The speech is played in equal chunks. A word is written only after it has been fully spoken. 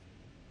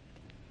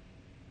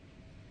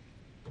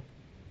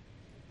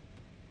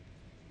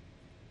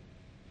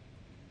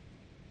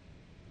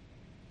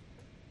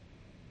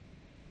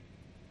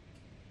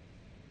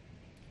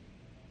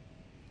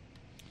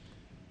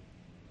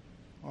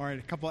All right,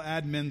 a couple of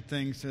admin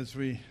things as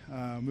we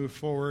move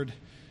forward.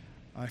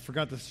 I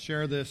forgot to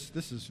share this.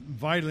 This is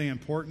vitally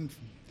important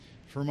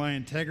for my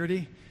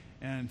integrity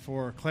and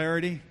for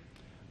clarity.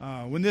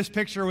 When this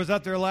picture was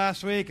up there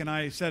last week, and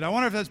I said, I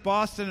wonder if that's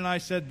Boston, and I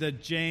said the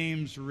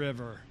James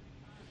River.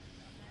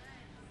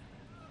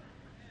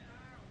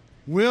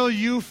 Will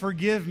you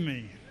forgive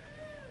me?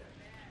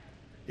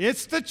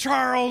 It's the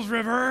Charles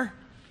River.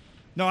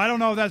 No, I don't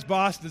know if that's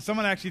Boston.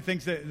 Someone actually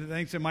thinks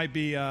it might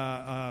be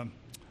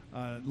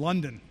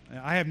London.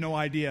 I have no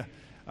idea.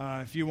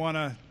 If you want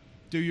to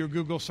do your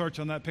Google search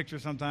on that picture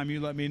sometime, you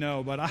let me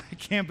know. But I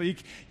can't. But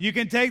you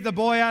can take the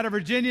boy out of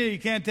Virginia. You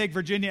can't take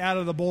Virginia out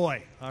of the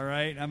boy. All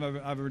right. I'm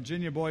a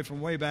Virginia boy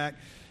from way back,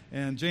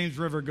 and James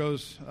River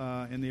goes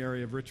in the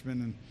area of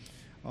Richmond and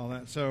all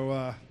that.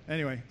 So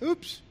anyway,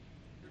 oops.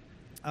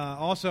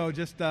 Also,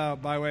 just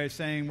by way of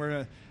saying, we're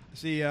going to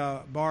see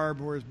Barb.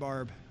 Where's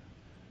Barb?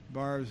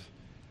 Barb's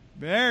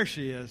there.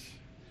 She is.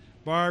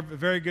 Barb,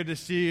 very good to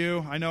see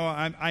you. I know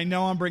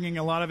I'm bringing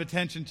a lot of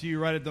attention to you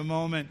right at the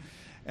moment,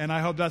 and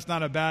I hope that's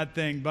not a bad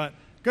thing. But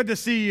good to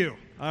see you.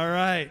 All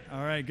right.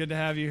 Good to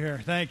have you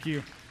here. Thank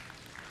you,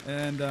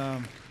 and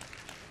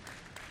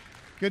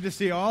good to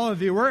see all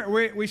of you.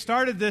 We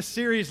started this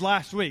series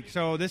last week,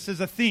 so this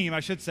is a theme, I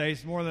should say.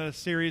 It's more than a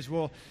series.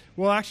 We'll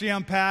actually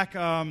unpack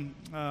a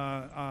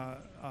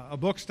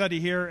book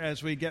study here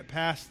as we get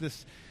past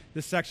this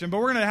section. But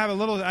we're going to have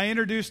I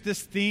introduced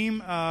this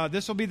theme.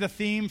 This will be the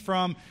theme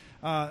from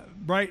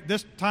right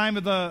this time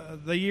of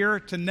the year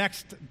to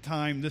next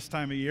time, this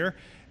time of year.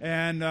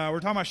 And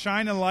we're talking about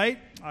shine a light.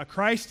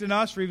 Christ in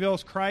us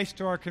reveals Christ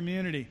to our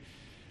community.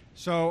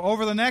 So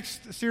over the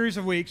next series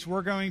of weeks,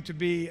 we're going to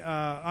be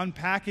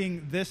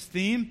unpacking this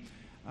theme.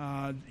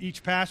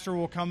 Each pastor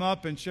will come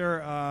up and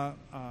share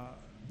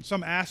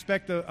some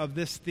aspect of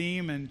this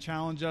theme and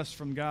challenge us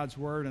from God's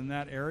Word in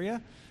that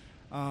area.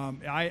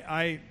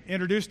 I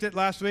introduced it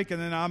last week,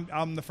 and then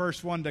I'm the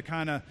first one to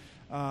kind of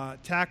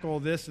tackle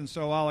this, and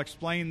so I'll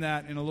explain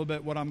that in a little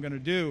bit what I'm going to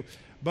do.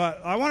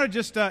 But I want to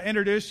just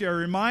introduce you or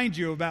remind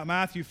you about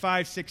Matthew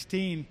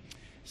 5:16. It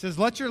says,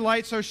 "Let your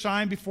light so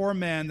shine before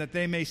men that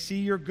they may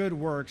see your good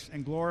works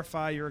and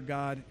glorify your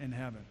God in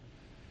heaven."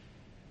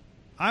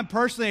 I'm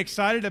personally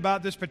excited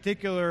about this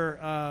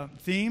particular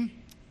theme.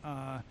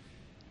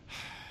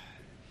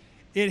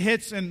 It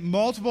hits in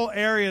multiple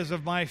areas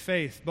of my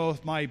faith,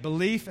 both my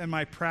belief and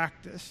my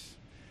practice.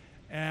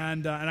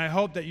 And I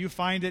hope that you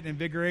find it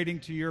invigorating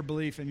to your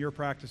belief and your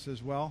practice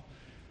as well.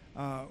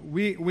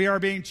 We are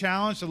being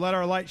challenged to let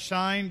our light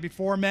shine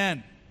before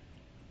men.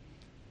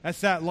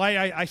 That's that light.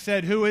 I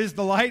said, who is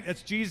the light?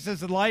 It's Jesus is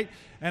the light.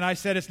 And I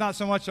said, it's not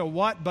so much a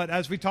what, but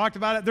as we talked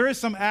about it, there is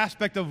some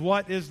aspect of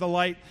what is the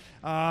light.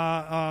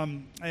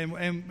 And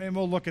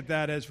we'll look at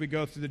that as we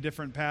go through the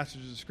different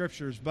passages of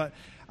Scriptures. But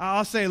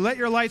I'll say, let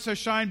your light so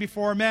shine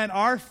before men.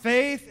 Our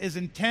faith is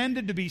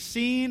intended to be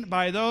seen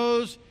by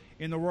those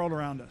in the world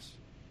around us.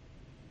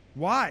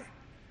 Why?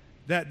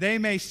 That they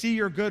may see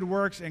your good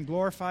works and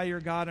glorify your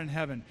God in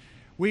heaven.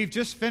 We've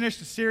just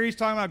finished a series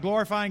talking about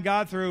glorifying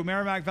God through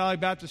Merrimack Valley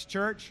Baptist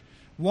Church.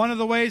 One of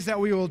the ways that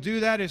we will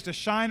do that is to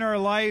shine our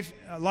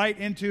light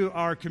into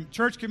our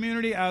church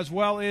community as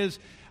well as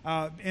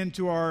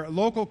into our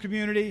local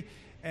community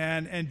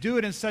and do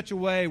it in such a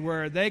way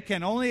where they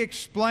can only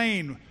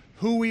explain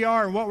who we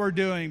are and what we're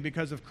doing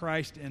because of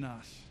Christ in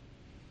us.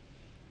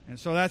 And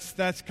so that's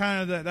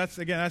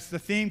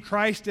the theme.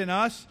 Christ in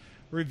us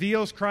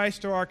reveals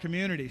Christ to our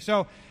community.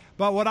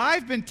 But what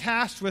I've been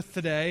tasked with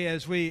today,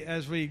 as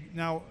we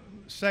now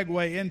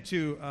segue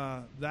into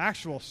the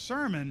actual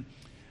sermon,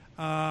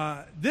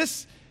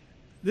 this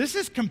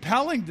is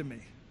compelling to me.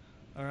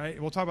 All right,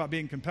 we'll talk about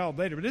being compelled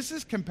later, but this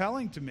is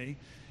compelling to me.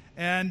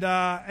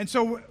 And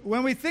so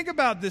when we think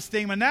about this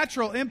theme, a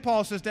natural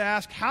impulse is to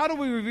ask, how do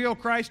we reveal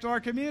Christ to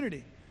our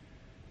community?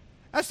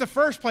 That's the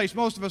first place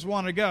most of us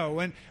want to go.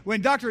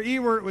 When Dr.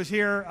 Ewert was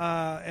here,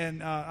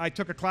 and I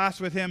took a class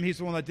with him, he's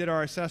the one that did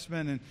our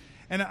assessment,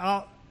 and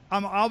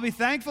I'll be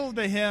thankful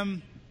to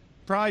him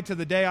probably to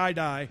the day I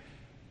die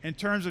in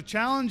terms of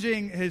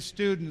challenging his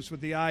students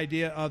with the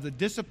idea of the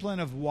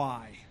discipline of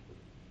why.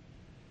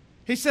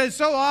 He says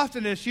so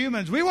often as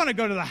humans, we want to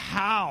go to the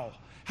how.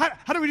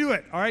 How do we do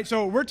it? All right,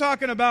 so we're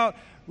talking about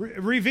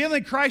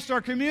revealing Christ to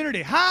our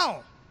community.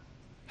 How?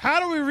 How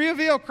do we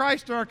reveal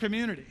Christ to our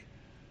community?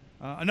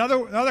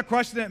 Another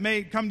question that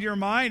may come to your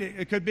mind,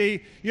 it could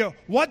be,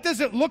 what does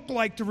it look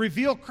like to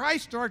reveal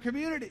Christ to our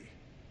community?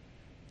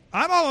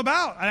 I'm all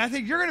about, and I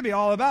think you're going to be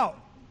all about,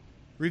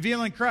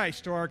 revealing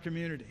Christ to our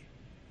community.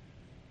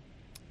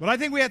 But I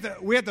think we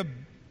have to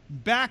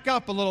back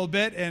up a little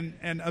bit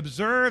and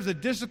observe the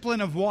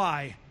discipline of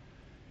why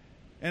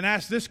and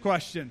ask this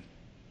question.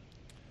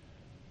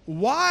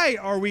 Why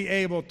are we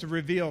able to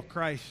reveal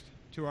Christ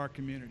to our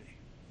community?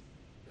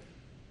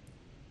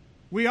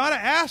 We ought to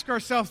ask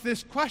ourselves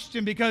this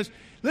question because,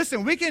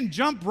 listen, we can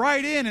jump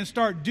right in and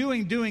start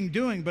doing,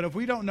 but if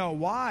we don't know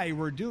why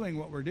we're doing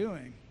what we're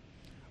doing,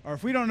 or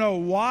if we don't know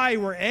why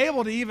we're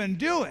able to even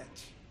do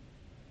it,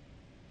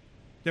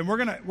 then we're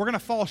gonna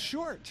fall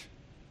short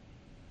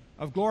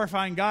of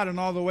glorifying God in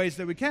all the ways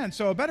that we can.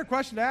 So a better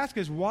question to ask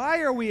is,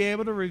 why are we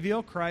able to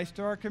reveal Christ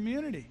to our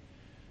community?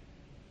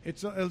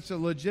 It's a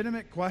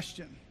legitimate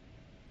question.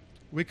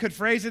 We could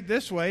phrase it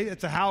this way.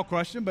 It's a how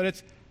question, but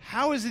it's,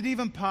 how is it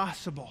even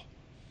possible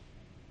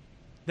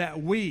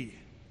that we,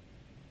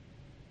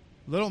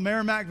 Little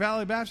Merrimack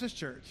Valley Baptist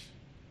Church,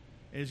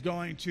 is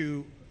going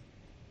to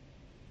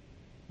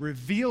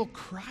reveal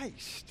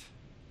Christ?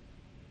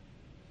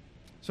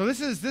 So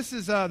this is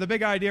the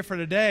big idea for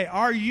today.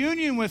 Our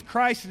union with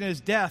Christ and his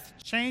death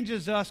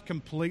changes us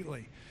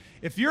completely.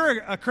 If you're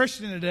a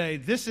Christian today,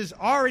 this has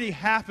already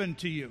happened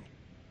to you.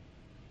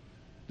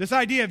 This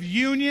idea of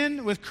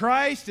union with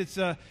Christ,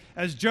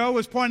 as Joe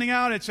was pointing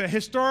out, it's a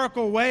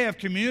historical way of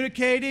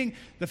communicating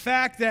the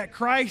fact that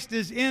Christ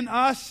is in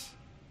us,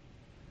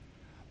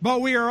 but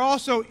we are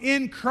also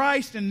in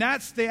Christ, and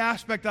that's the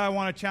aspect I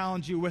want to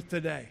challenge you with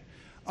today.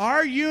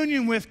 Our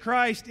union with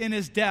Christ in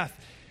his death.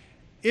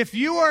 If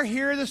you are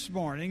here this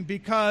morning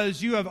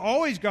because you have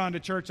always gone to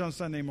church on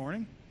Sunday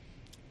morning,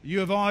 you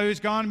have always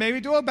gone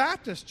maybe to a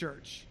Baptist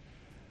church,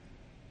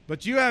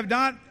 but you have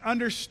not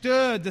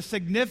understood the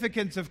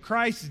significance of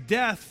Christ's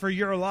death for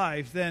your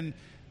life, then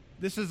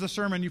this is the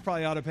sermon you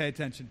probably ought to pay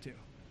attention to.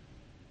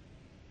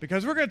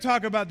 Because we're going to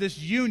talk about this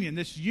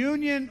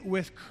union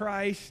with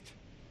Christ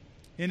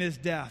in his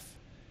death.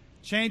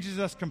 Changes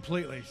us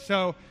completely.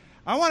 So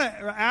I want to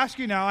ask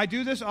you now, I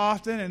do this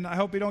often, and I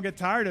hope you don't get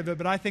tired of it,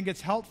 but I think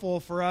it's helpful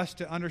for us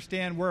to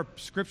understand where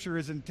Scripture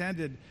is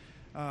intended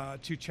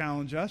to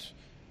challenge us.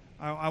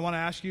 I want to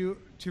ask you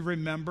to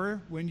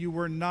remember when you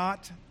were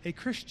not a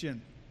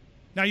Christian.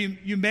 Now,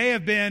 you may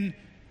have been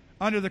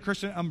under the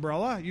Christian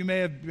umbrella. You may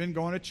have been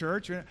going to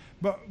church.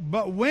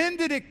 But when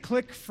did it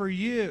click for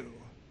you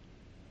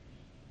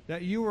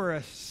that you were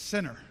a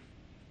sinner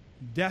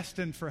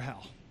destined for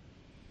hell?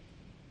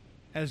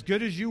 As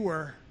good as you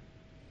were,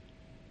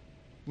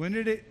 when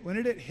did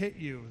it hit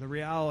you, the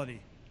reality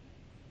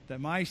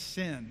that my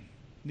sin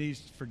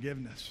needs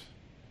forgiveness?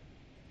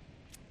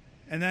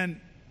 And then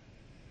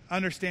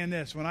understand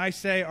this. When I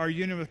say our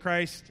union with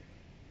Christ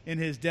in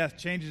his death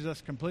changes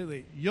us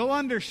completely, you'll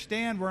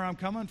understand where I'm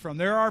coming from.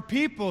 There are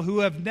people who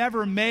have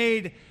never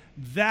made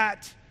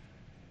that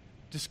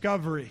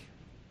discovery.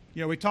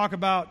 You know, we talk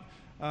about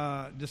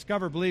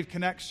discover, believe,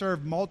 connect,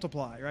 serve,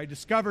 multiply, right?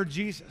 Discover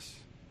Jesus.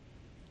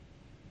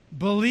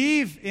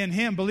 Believe in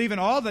him. Believe in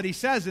all that he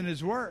says in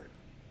his word.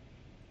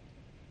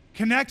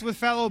 Connect with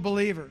fellow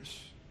believers.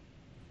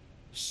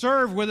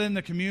 Serve within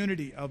the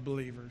community of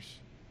believers.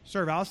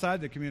 Serve outside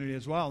the community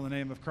as well in the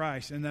name of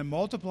Christ. And then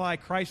multiply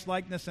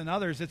Christ-likeness in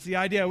others. It's the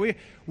idea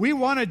we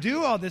want to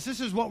do all this. This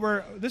is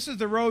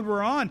the road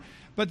we're on.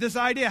 But this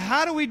idea,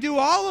 how do we do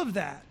all of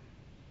that?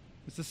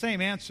 It's the same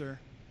answer.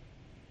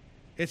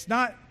 It's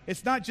not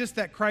just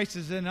that Christ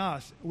is in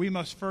us. We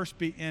must first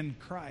be in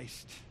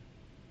Christ.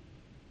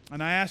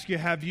 And I ask you,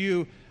 have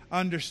you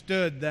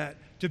understood that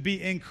to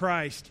be in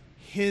Christ,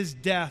 his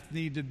death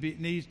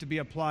needs to be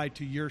applied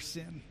to your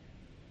sin?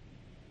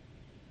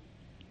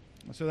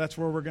 So that's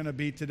where we're going to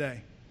be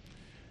today.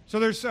 So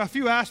there's a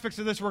few aspects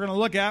of this we're going to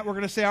look at. We're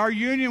going to say our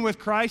union with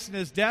Christ and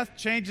his death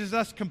changes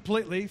us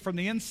completely from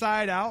the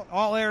inside out,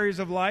 all areas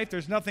of life.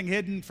 There's nothing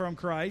hidden from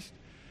Christ.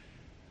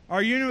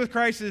 Our union with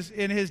Christ is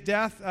in his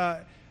death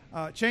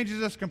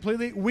changes us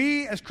completely.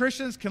 We as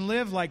Christians can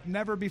live like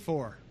never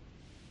before.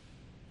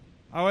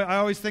 I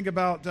always think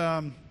about,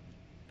 I'm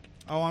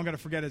going to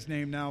forget his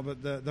name now,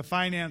 but the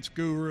finance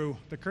guru,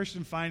 the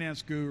Christian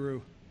finance guru,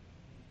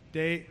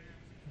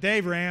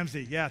 Dave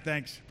Ramsey. Yeah,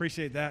 thanks.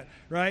 Appreciate that,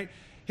 right?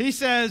 He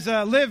says,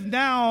 live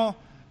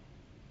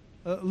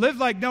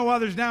like no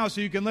others now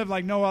so you can live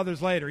like no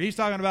others later. He's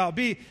talking about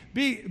be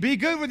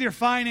good with your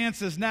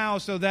finances now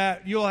so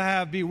that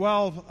you'll be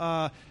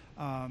well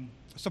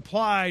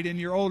supplied in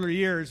your older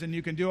years and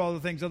you can do all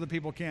the things other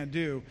people can't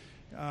do.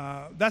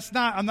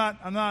 I'm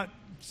not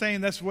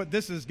saying that's what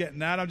this is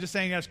getting at. I'm just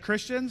saying as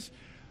Christians,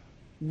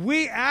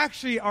 we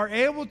actually are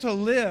able to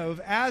live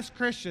as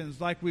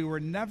Christians like we were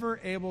never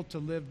able to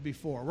live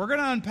before. We're going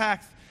to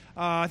unpack,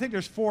 I think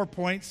there's 4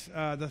 points.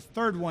 The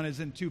third one is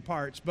in 2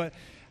 parts. But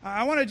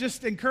I want to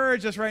just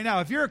encourage us right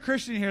now. If you're a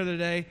Christian here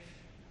today,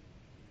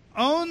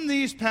 own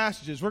these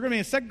passages. We're going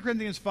to be in 2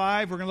 Corinthians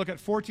 5. We're going to look at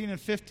 14 and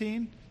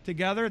 15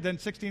 together, then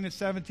 16 and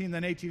 17,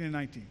 then 18 and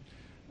 19.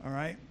 All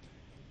right?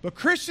 But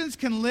Christians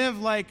can live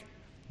like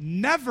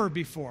never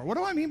before. What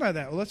do I mean by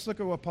that? Well, let's look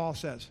at what Paul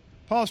says.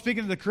 Paul is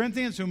speaking to the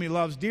Corinthians, whom he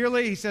loves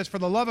dearly. He says, for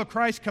the love of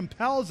Christ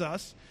compels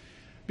us,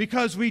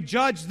 because we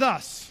judge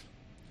thus,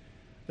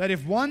 that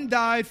if one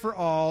died for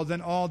all, then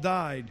all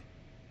died.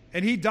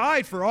 And he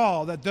died for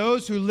all, that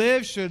those who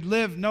live should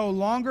live no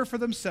longer for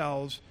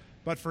themselves,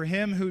 but for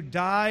him who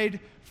died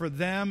for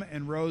them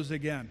and rose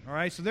again. All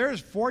right, so there's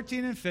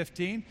 14 and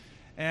 15.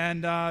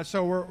 And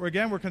so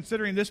we're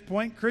considering this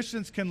point.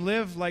 Christians can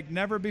live like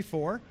never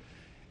before.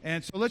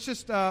 And so let's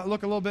just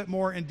look a little bit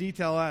more in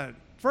detail at it.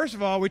 First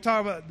of all, we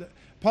talk about,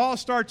 Paul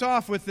starts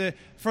off with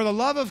for the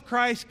love of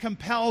Christ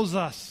compels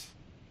us.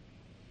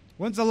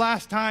 When's the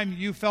last time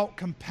you felt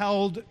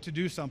compelled to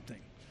do something?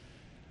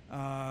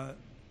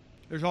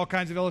 There's all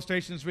kinds of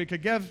illustrations we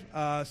could give,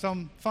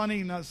 some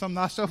funny, some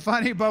not so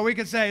funny, but we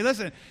could say,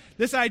 listen,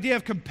 this idea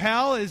of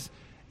compel is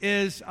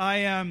there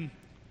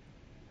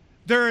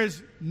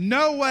is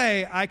no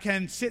way I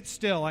can sit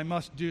still. I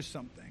must do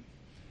something.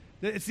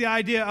 It's the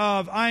idea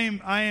of I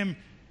am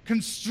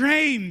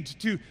constrained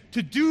to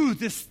do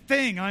this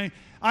thing.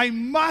 I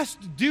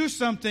must do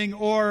something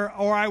or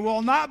I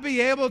will not be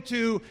able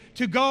to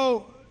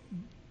go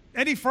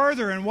any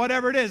further in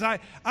whatever it is.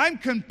 I'm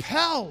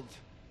compelled.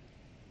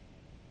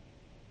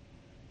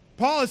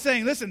 Paul is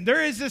saying, listen,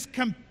 there is this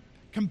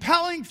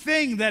compelling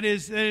thing that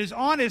is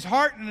on his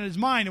heart and his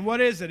mind. And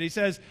what is it? He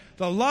says,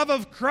 the love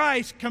of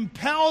Christ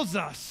compels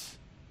us.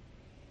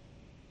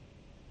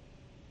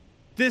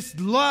 This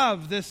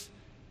love, this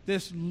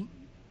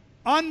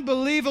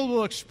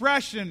unbelievable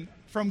expression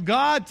from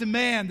God to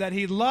man that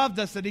he loved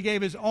us, that he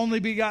gave his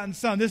only begotten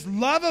Son. This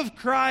love of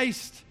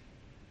Christ,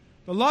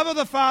 the love of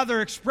the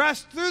Father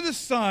expressed through the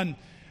Son.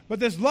 But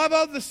this love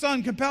of the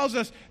Son compels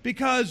us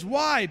because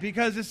why?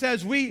 Because it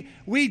says we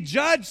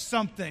judge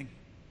something.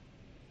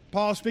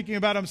 Paul speaking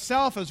about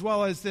himself as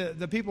well as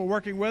the people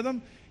working with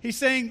him. He's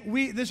saying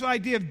this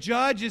idea of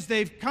judge is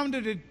they've come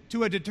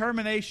to a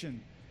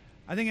determination.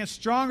 I think it's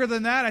stronger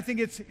than that. I think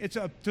it's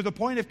to the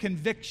point of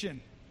conviction.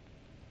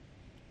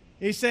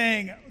 He's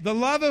saying the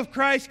love of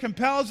Christ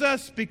compels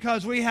us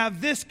because we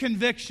have this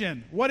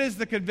conviction. What is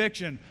the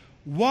conviction?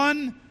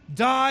 One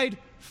died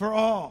for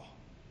all.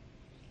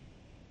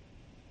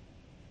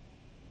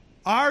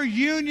 Our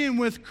union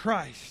with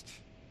Christ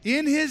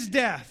in his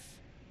death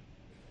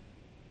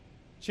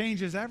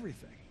changes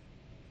everything.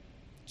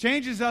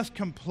 Changes us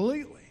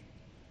completely.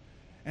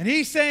 And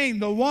he's saying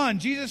the one,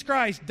 Jesus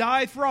Christ,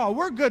 died for all.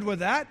 We're good with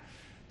that.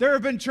 There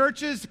have been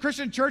churches,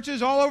 Christian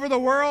churches all over the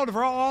world,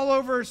 all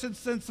over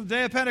since the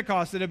day of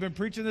Pentecost that have been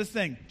preaching this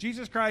thing.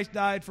 Jesus Christ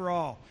died for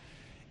all.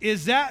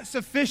 Is that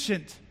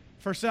sufficient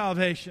for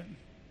salvation?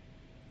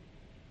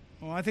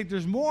 Well, I think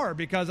there's more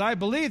because I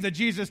believe that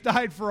Jesus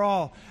died for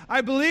all.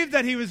 I believe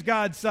that he was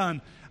God's Son.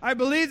 I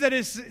believe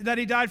that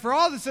he died for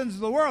all the sins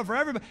of the world, for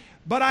everybody.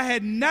 But I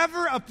had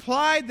never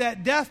applied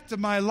that death to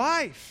my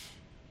life.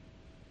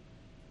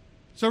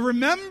 So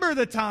remember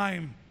the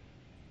time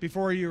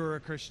before you were a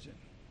Christian.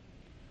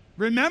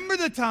 Remember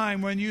the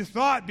time when you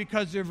thought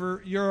because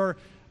of your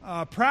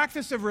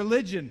practice of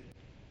religion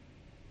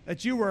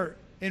that you were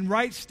in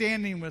right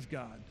standing with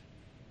God.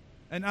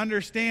 And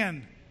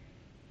understand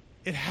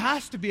it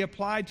has to be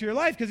applied to your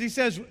life because he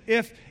says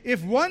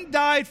if one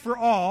died for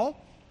all,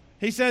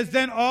 he says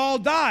then all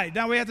died.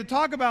 Now we have to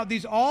talk about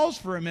these alls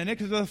for a minute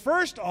because the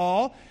first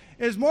all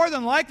is more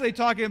than likely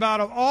talking about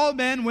of all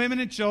men, women,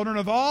 and children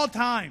of all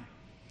time.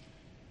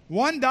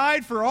 One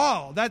died for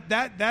all.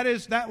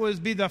 That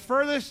would be the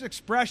furthest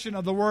expression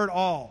of the word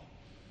all.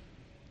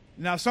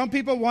 Now some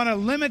people want to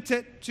limit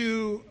it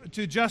to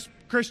just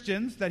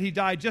Christians, that he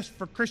died just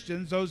for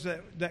Christians, those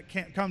that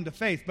can't come to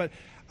faith. But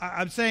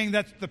I'm saying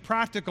that's the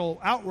practical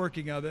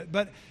outworking of it.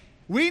 But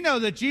we know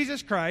that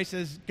Jesus Christ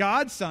is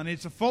God's Son.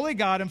 It's a fully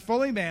God and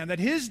fully man, that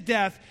his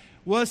death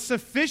was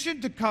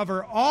sufficient to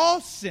cover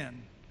all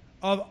sin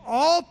of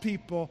all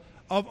people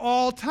of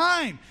all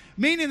time.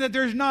 Meaning that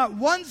there's not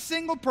one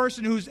single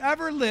person who's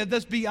ever lived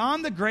that's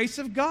beyond the grace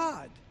of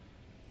God.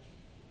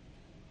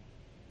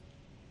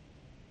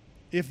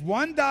 If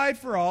one died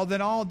for all,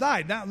 then all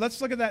died. Now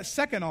let's look at that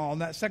second all,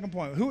 that second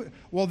point.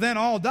 Then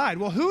all died.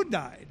 Well, who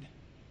died?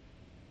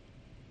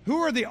 Who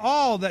are the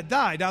all that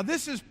died? Now,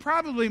 this is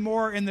probably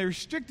more in the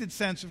restricted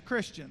sense of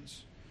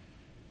Christians.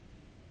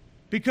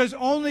 Because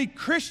only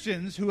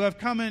Christians who have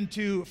come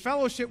into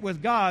fellowship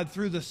with God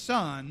through the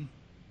Son,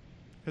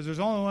 because there's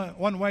only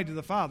one way to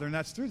the Father, and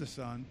that's through the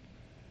Son,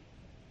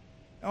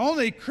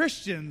 only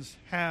Christians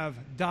have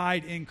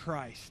died in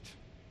Christ.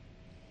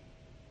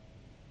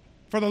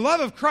 For the love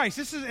of Christ,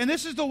 this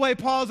is the way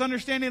Paul's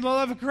understanding the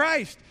love of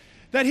Christ,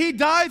 that he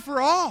died for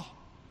all.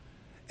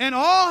 And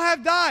all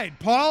have died.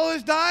 Paul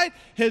has died.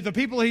 The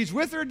people he's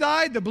with are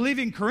died. The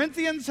believing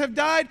Corinthians have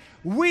died.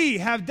 We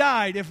have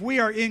died if we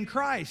are in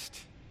Christ.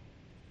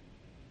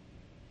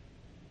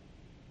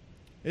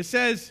 It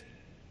says,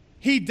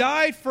 he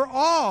died for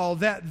all,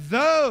 that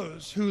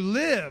those who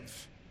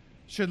live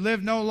should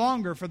live no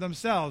longer for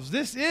themselves.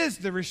 This is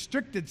the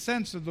restricted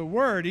sense of the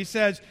word. He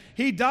says,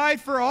 he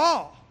died for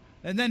all.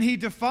 And then he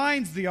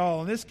defines the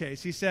all in this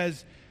case. He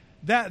says,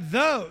 that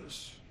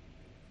those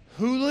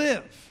who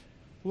live.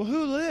 Well,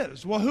 who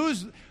lives? Well,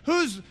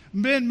 who's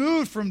been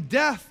moved from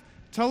death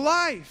to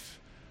life?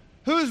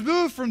 Who's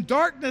moved from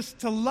darkness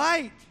to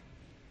light?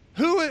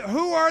 Who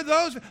are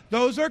those?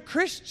 Those are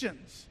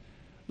Christians.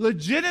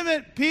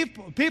 Legitimate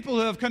people who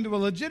have come to a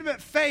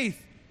legitimate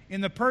faith in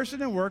the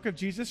person and work of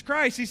Jesus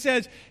Christ. He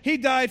says, he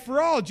died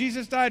for all.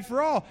 Jesus died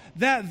for all.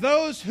 That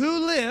those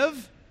who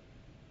live,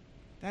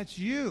 that's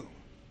you.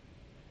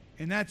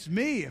 And that's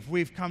me if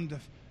we've come to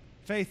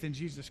faith in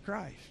Jesus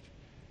Christ.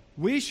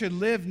 We should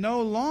live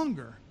no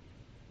longer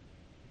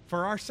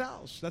for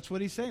ourselves. That's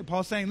what he's saying.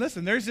 Paul's saying,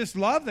 listen, there's this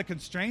love that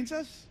constrains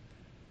us.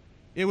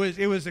 It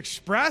was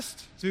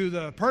expressed through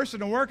the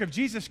person and work of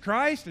Jesus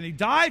Christ, and he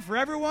died for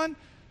everyone.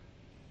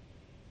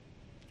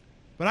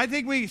 But I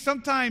think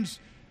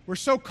we're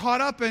so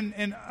caught up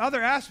in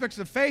other aspects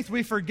of faith,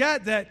 we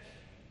forget that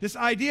this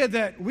idea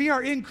that we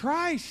are in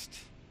Christ.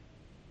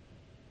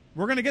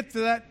 We're going to get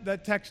to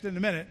that text in a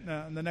minute,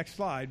 in the next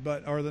slide,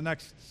 or the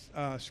next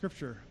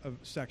scripture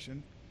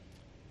section.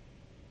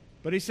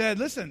 But he said,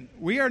 listen,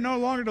 we are no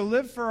longer to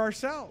live for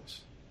ourselves.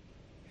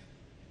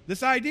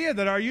 This idea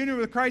that our union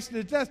with Christ in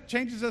his death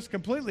changes us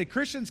completely.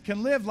 Christians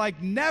can live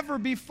like never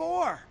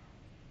before.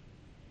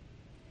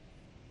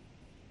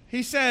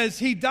 He says,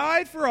 he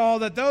died for all,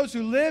 that those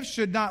who live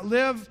should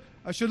live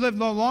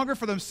no longer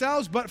for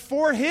themselves, but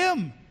for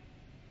him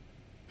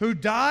who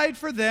died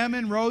for them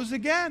and rose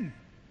again.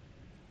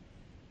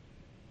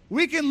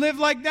 We can live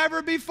like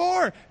never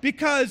before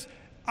because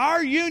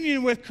our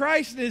union with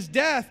Christ in his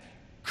death,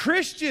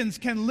 Christians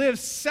can live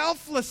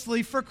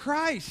selflessly for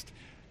Christ.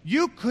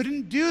 You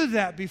couldn't do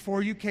that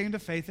before you came to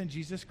faith in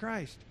Jesus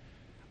Christ.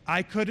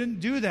 I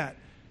couldn't do that.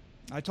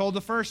 I told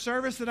the first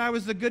service that I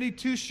was the goody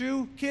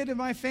two-shoe kid in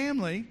my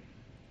family.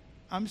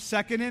 I'm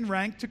second in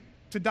rank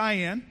to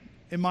Diane,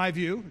 in my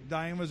view.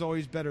 Diane was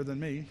always better than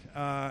me,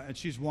 and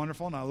she's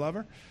wonderful, and I love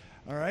her.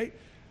 All right?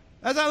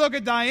 As I look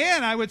at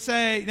Diane, I would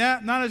say, nah,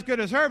 not as good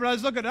as her, but I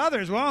look at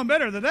others. Well, I'm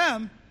better than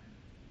them.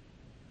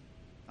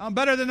 I'm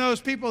better than those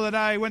people that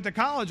I went to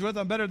college with.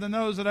 I'm better than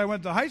those that I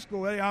went to high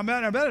school with. I'm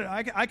better.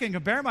 I can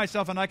compare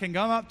myself, and I can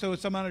come up to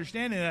some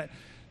understanding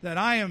that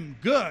I am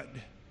good.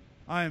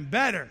 I am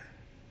better.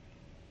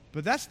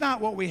 But that's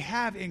not what we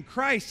have in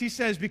Christ. He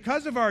says,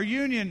 because of our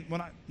union,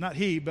 well, not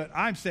he, but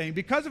I'm saying,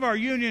 because of our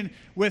union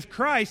with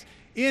Christ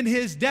in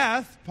his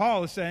death,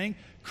 Paul is saying,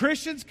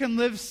 Christians can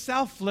live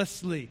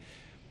selflessly.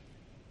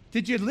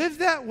 Did you live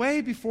that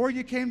way before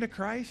you came to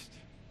Christ?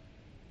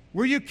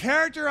 Were you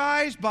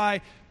characterized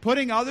by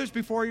putting others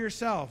before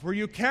yourself? Were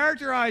you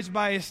characterized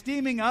by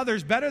esteeming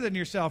others better than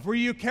yourself? Were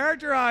you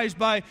characterized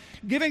by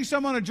giving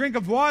someone a drink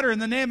of water in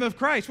the name of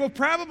Christ? Well,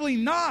 probably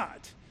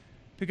not,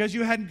 because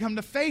you hadn't come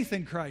to faith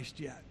in Christ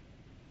yet.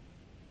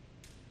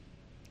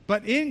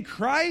 But in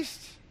Christ,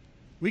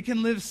 we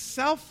can live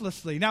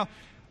selflessly. Now,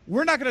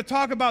 we're not going to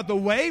talk about the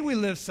way we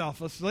live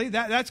selflessly.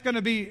 That's going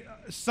to be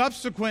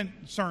subsequent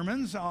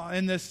sermons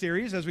in this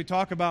series as we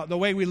talk about the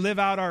way we live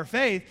out our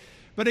faith.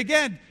 But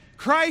again,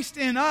 Christ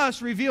in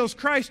us reveals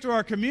Christ to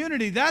our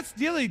community. That's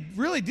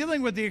really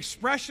dealing with the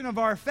expression of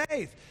our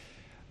faith.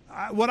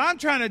 What I'm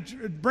trying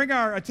to bring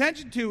our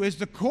attention to is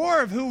the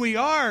core of who we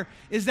are,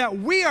 is that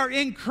we are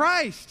in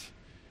Christ.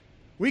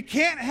 We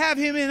can't have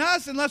him in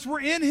us unless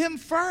we're in him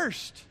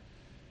first.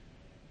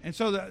 And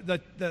so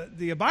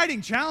the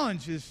abiding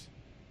challenge is,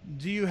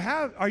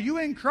 are you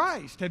in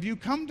Christ? Have you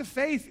come to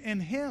faith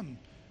in him?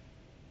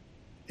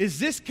 Is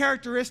this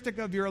characteristic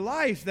of your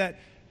life that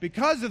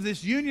because of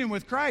this union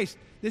with Christ,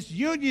 this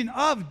union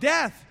of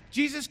death,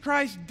 Jesus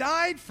Christ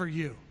died for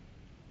you?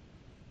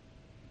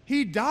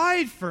 He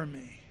died for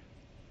me.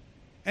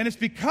 And it's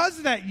because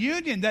of that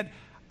union that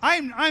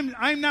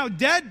I'm now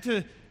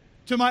dead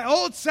to my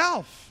old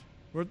self.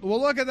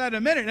 We'll look at that in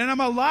a minute. And I'm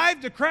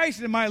alive to Christ.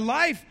 And in my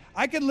life,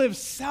 I can live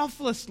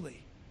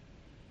selflessly.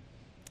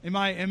 In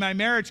my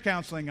marriage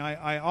counseling,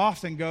 I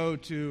often go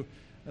to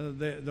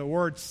the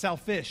word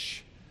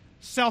selfish.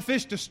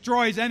 Selfish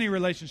destroys any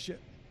relationship.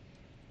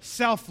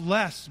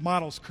 Selfless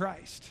models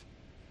Christ.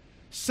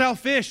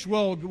 Selfish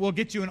will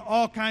get you in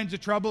all kinds of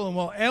trouble and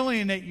will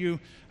alienate you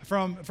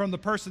from the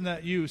person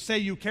that you say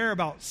you care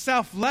about.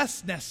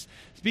 Selflessness,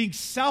 being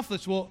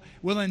selfless, will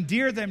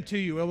endear them to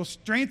you. It will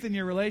strengthen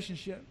your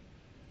relationship.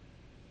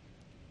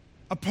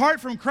 Apart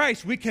from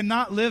Christ, we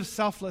cannot live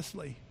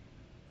selflessly.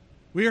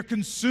 We are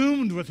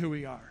consumed with who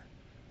we are.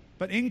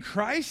 But in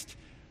Christ,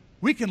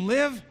 we can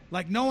live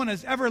like no one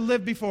has ever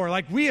lived before,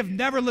 like we have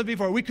never lived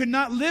before. We could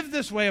not live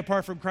this way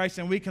apart from Christ,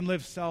 and we can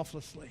live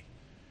selflessly.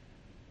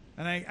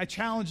 And I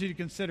challenge you to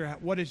consider,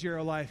 what is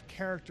your life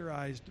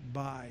characterized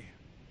by?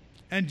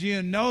 And do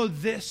you know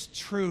this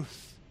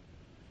truth?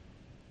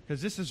 Because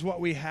this is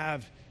what we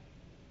have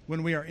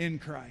when we are in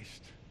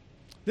Christ.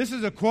 This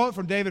is a quote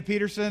from David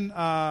Peterson.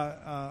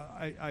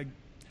 I've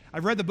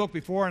read the book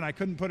before, and I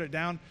couldn't put it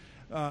down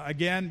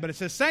again, but it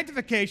says,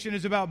 sanctification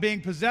is about being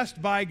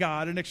possessed by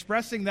God and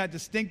expressing that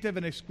distinctive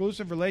and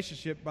exclusive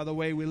relationship by the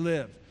way we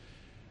live.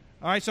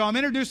 All right, so I'm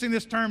introducing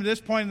this term at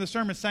this point in the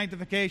sermon,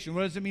 sanctification.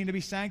 What does it mean to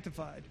be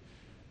sanctified?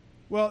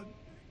 Well,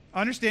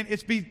 understand,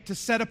 it's to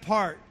set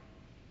apart.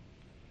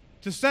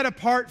 To set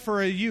apart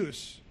for a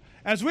use.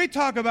 As we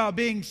talk about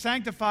being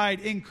sanctified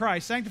in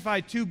Christ,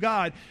 sanctified to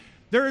God,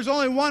 there is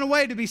only one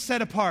way to be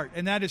set apart,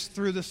 and that is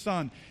through the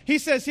Son. He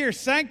says here,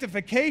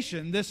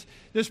 sanctification,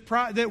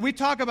 that we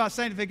talk about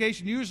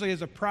sanctification usually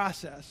as a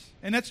process,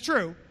 and that's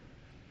true.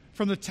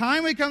 From the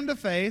time we come to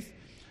faith,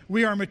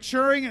 we are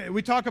maturing.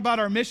 We talk about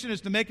our mission is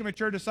to make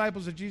mature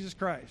disciples of Jesus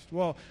Christ.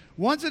 Well,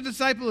 once a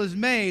disciple is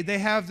made, they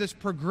have this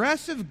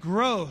progressive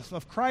growth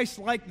of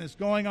Christ-likeness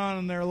going on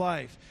in their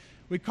life.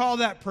 We call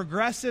that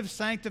progressive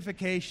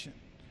sanctification.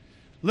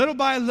 Little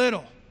by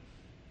little,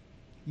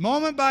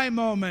 moment by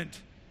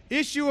moment,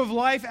 issue of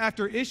life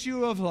after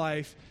issue of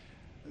life,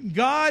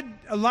 God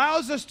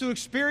allows us to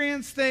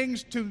experience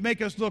things to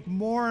make us look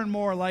more and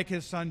more like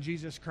His Son,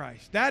 Jesus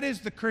Christ. That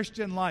is the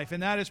Christian life,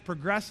 and that is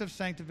progressive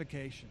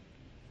sanctification.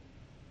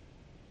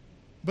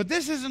 But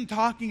this isn't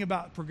talking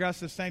about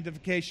progressive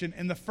sanctification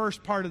in the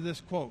first part of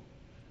this quote.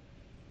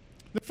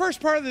 The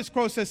first part of this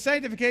quote says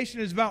sanctification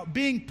is about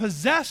being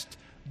possessed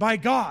by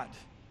God.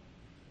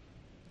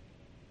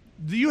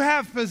 You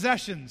have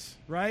possessions,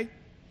 right?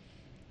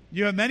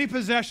 You have many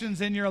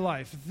possessions in your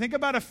life. Think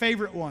about a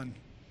favorite one,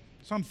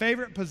 some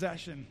favorite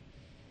possession.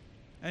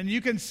 And you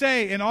can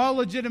say, in all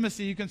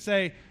legitimacy, you can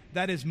say,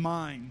 that is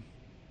mine.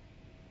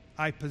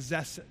 I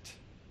possess it.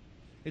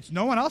 It's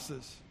no one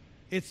else's.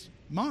 It's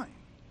mine.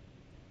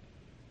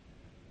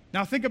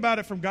 Now think about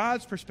it from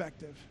God's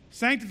perspective.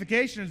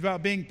 Sanctification is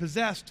about being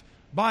possessed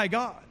by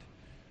God.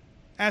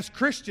 As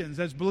Christians,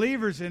 as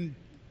believers in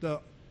the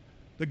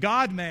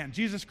God-man,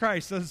 Jesus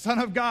Christ, the Son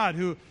of God,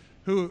 who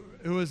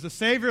is the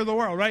Savior of the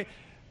world, right?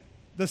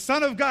 The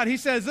Son of God, He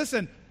says,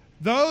 listen,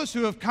 those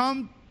who have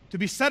come to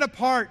be set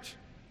apart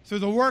through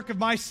the work of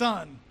my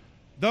Son,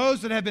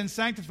 those that have been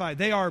sanctified,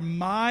 they are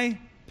my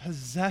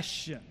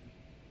possession.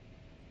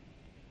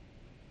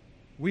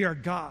 We are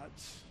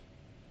God's.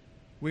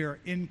 We are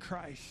in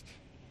Christ.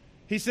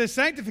 He says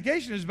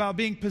sanctification is about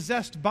being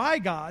possessed by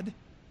God,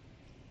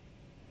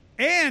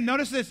 and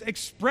notice this,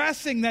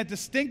 expressing that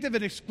distinctive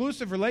and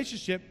exclusive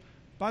relationship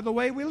by the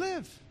way we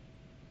live.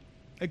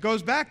 It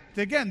goes back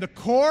to, again, the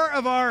core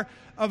of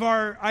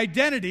our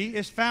identity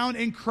is found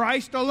in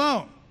Christ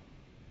alone.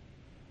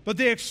 But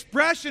the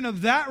expression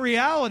of that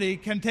reality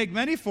can take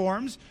many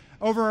forms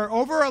over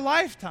a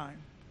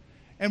lifetime.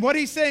 And what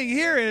he's saying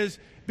here is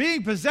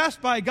being possessed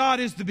by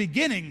God is the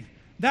beginning.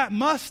 That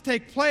must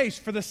take place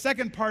for the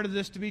second part of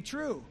this to be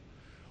true.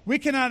 We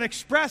cannot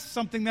express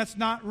something that's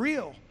not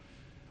real.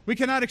 We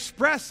cannot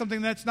express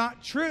something that's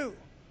not true.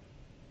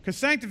 Because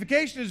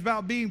sanctification is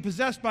about being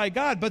possessed by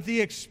God, but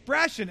the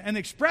expression and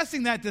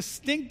expressing that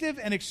distinctive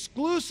and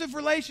exclusive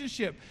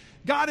relationship.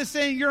 God is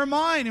saying, you're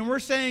mine, and we're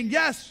saying,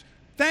 yes,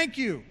 thank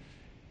you.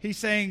 He's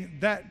saying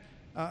that,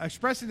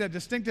 expressing that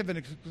distinctive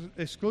and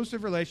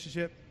exclusive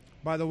relationship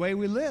by the way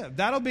we live.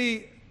 That'll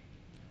be,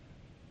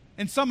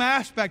 in some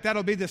aspect,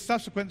 that'll be the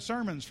subsequent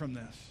sermons from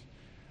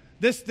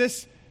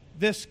this.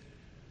 This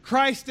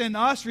Christ in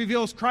us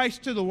reveals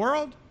Christ to the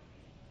world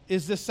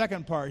is this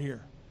second part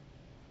here.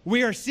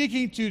 We are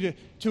seeking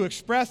to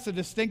express the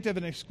distinctive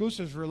and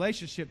exclusive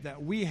relationship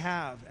that we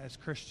have as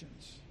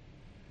Christians.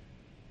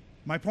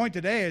 My point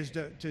today is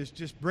to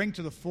just bring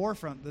to the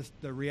forefront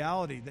the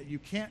reality that you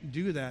can't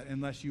do that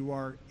unless you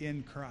are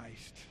in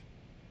Christ.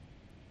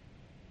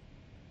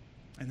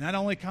 And that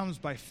only comes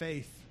by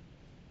faith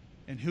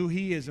in who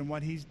He is and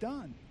what He's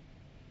done.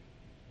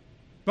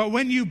 But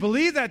when you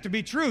believe that to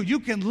be true, you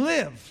can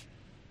live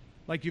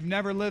like you've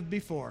never lived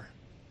before.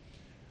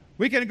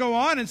 We can go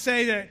on and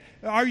say that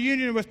our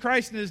union with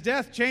Christ and His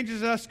death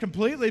changes us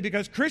completely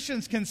because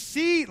Christians can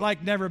see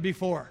like never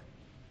before.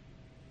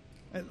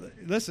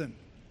 Listen,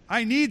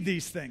 I need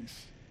these things,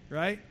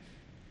 right?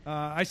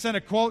 I sent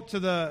a quote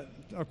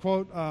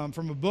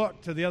from a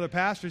book to the other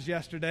pastors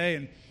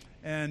yesterday,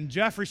 and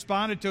Jeff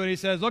responded to it. He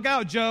says, "Look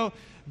out, Joe.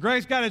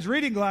 Greg's got his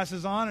reading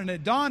glasses on," and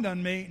it dawned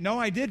on me, no,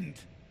 I didn't.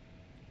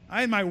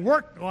 I had my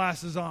work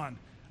glasses on.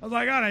 I was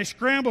like, God, I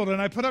scrambled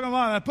and I put them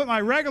on. I put my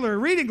regular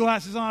reading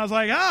glasses on. I was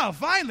like, oh,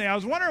 finally. I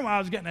was wondering why I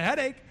was getting a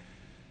headache.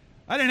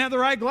 I didn't have the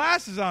right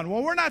glasses on.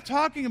 Well, we're not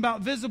talking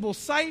about visible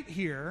sight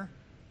here.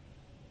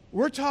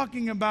 We're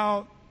talking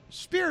about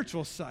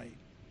spiritual sight.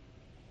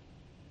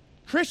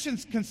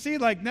 Christians can see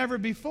like never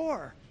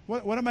before.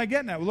 What am I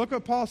getting at? Well, look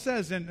what Paul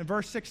says in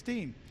verse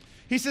 16.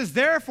 He says,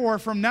 therefore,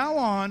 from now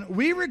on,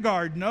 we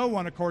regard no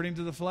one according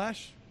to the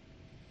flesh.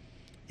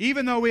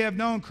 Even though we have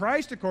known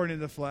Christ according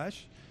to the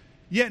flesh,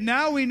 yet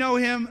now we know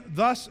Him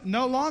thus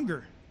no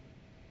longer.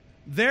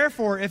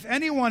 Therefore, if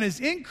anyone is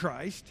in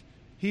Christ,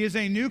 he is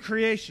a new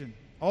creation.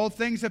 Old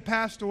things have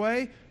passed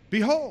away.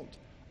 Behold,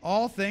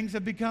 all things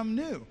have become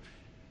new.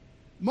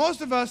 Most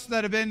of us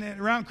that have been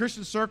around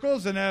Christian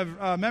circles and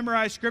have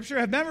memorized Scripture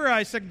have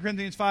memorized 2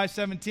 Corinthians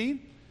 5:17.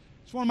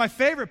 It's one of my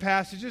favorite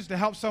passages to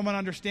help someone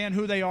understand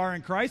who they are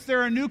in Christ.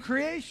 They're a new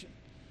creation.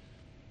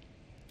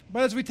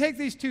 But as we take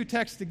these two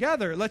texts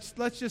together, let's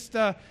just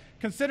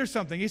consider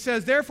something. He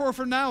says, therefore,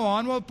 from now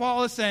on, what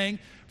Paul is saying,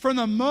 from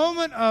the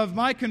moment of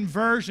my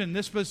conversion,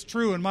 this was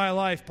true in my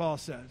life, Paul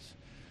says.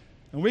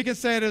 And we can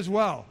say it as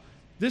well.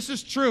 This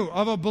is true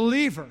of a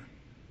believer.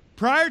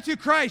 Prior to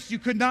Christ, you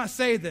could not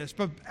say this,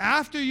 but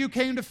after you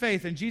came to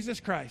faith in Jesus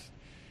Christ,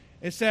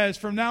 it says,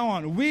 from now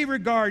on, we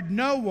regard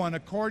no one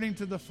according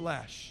to the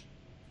flesh.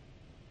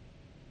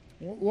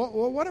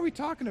 What are we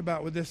talking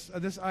about with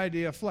this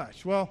idea of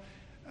flesh? Well,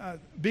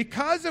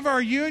 because of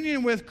our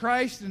union with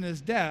Christ and His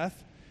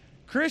death,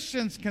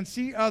 Christians can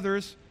see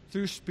others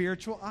through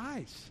spiritual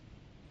eyes.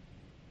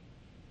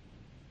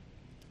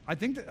 I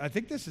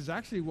think this is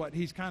actually what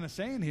he's kind of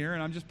saying here,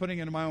 and I'm just putting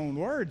it in my own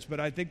words, but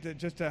I think that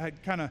just to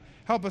kind of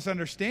help us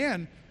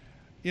understand,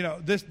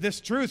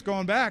 this truth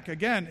going back,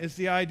 again, is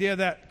the idea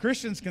that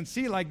Christians can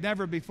see like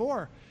never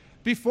before.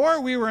 before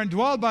we were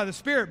indwelled by the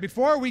Spirit,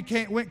 before we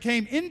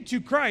came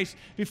into Christ,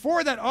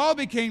 before that all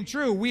became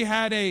true, we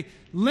had a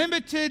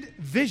limited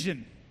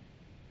vision.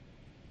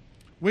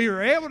 We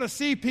were able to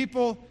see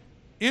people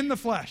in the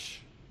flesh,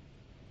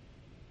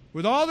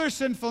 with all their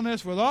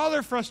sinfulness, with all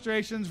their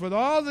frustrations, with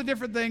all the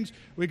different things.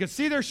 We could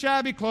see their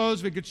shabby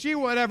clothes. We could see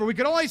whatever. We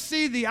could only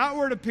see the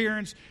outward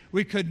appearance.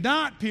 We could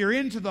not peer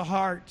into the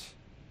heart.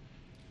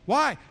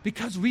 Why?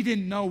 Because we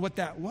didn't know what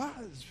that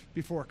was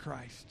before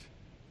Christ.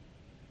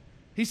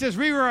 He says,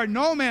 we are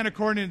no man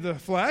according to the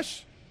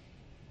flesh.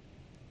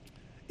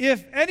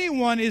 If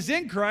anyone is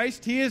in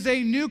Christ, he is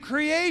a new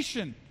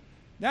creation.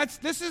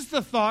 This is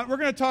the thought. We're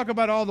going to talk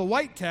about all the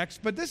white text,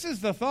 but this is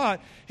the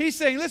thought. He's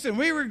saying, listen,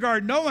 we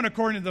regard no one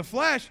according to the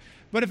flesh,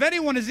 but if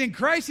anyone is in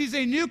Christ, he's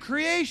a new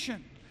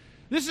creation.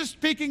 This is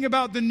speaking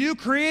about the new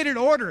created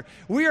order.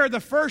 We are the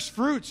first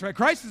fruits, right?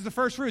 Christ is the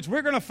first fruits.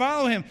 We're going to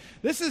follow him.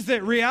 This is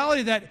the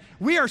reality that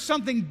we are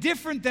something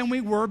different than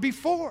we were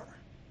before.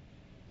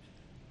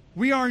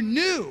 We are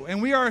new,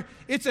 and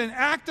it's an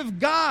act of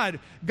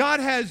God. God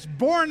has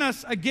born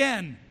us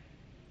again.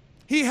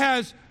 He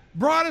has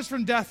brought us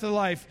from death to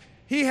life.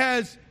 He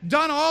has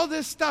done all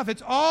this stuff.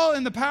 It's all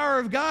in the power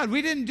of God.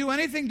 We didn't do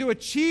anything to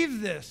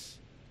achieve this.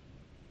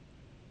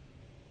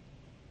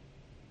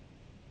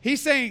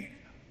 He's saying,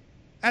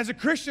 as a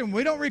Christian,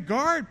 we don't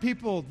regard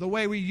people the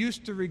way we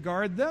used to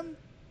regard them.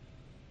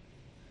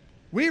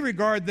 We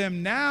regard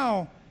them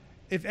now.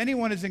 If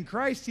anyone is in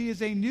Christ, he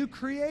is a new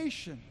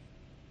creation.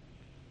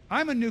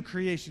 I'm a new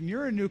creation.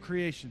 You're a new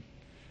creation.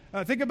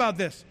 Think about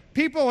this.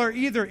 People are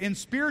either in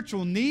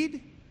spiritual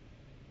need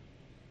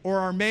or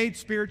are made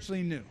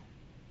spiritually new.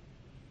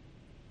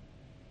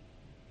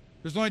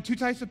 There's only two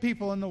types of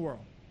people in the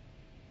world.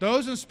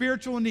 Those in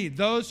spiritual need,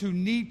 those who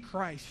need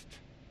Christ.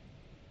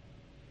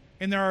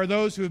 And there are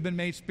those who have been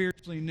made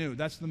spiritually new.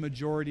 That's the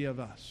majority of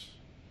us.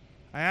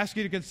 I ask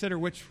you to consider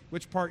which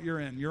part you're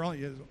in.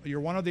 You're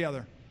one or the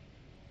other.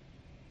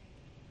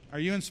 Are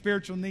you in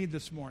spiritual need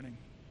this morning?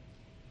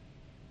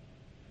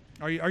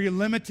 Are you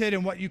limited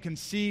in what you can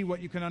see,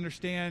 what you can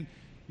understand?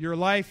 Your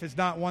life is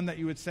not one that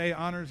you would say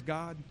honors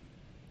God?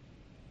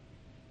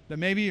 That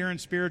maybe you're in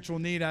spiritual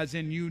need as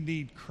in you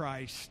need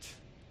Christ.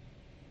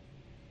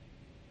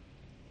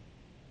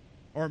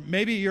 Or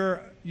maybe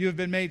you've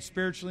been made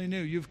spiritually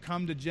new. You've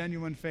come to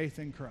genuine faith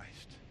in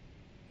Christ.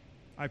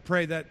 I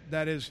pray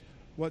that is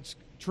what's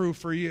true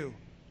for you.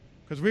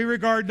 Because we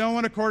regard no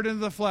one according to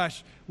the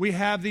flesh. We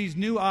have these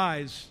new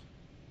eyes,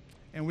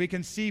 and we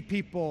can see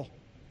people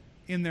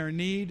in their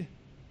need,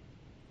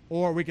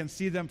 or we can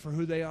see them for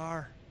who they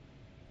are.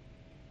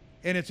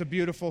 And it's a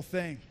beautiful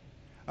thing.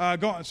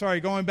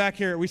 Going back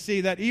here, we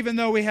see that even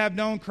though we have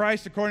known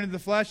Christ according to the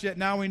flesh, yet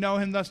now we know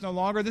him thus no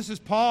longer. This is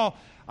Paul.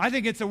 I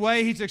think it's a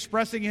way he's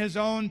expressing his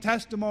own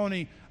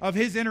testimony of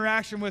his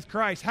interaction with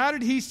Christ. How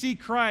did he see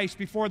Christ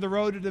before the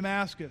road to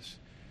Damascus?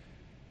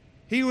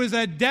 He was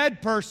a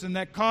dead person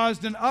that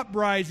caused an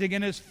uprising,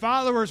 and his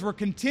followers were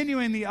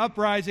continuing the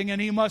uprising, and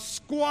he must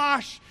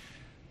squash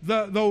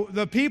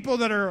the people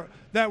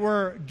that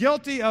were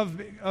guilty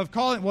of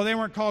calling, well, they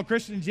weren't called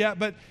Christians yet,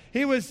 but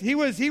he was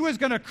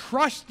going to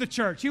crush the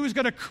church. He was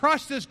going to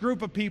crush this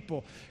group of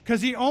people because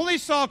he only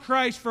saw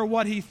Christ for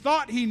what he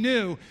thought he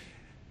knew,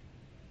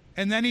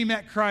 and then he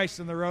met Christ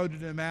on the road to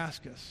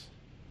Damascus.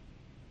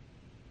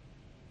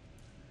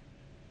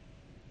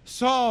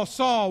 Saul,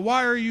 Saul,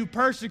 why are you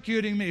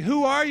persecuting me?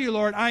 Who are you,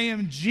 Lord? I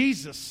am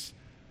Jesus.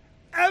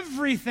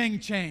 Everything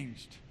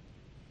changed.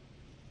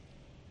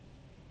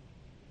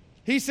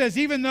 He says,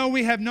 even though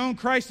we have known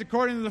Christ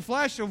according to the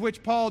flesh, of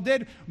which Paul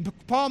did,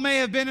 Paul may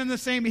have been in the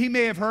same, he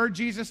may have heard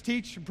Jesus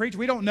teach and preach.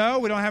 We don't know.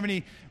 We don't have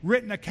any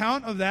written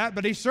account of that,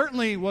 but he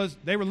certainly was,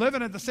 they were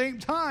living at the same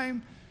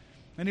time,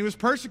 and he was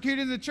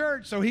persecuting the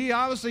church, so he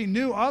obviously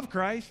knew of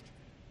Christ.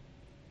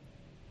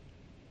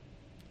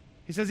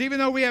 He says, even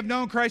though we have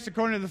known Christ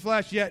according to the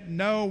flesh, yet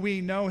now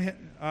we know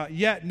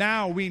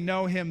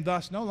him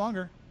thus no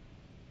longer.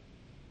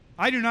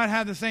 I do not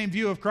have the same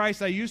view of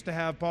Christ I used to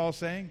have, Paul's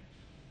saying.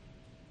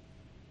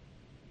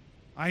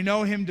 I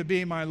know him to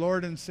be my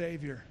Lord and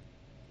Savior.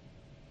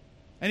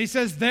 And he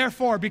says,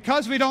 therefore,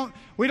 because we don't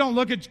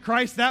look at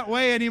Christ that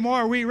way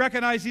anymore, we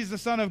recognize he's the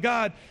Son of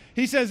God.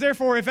 He says,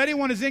 therefore, if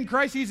anyone is in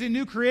Christ, he's a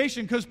new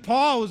creation, because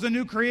Paul was a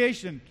new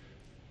creation.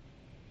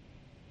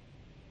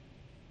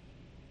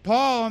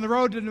 Paul on the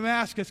road to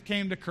Damascus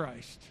came to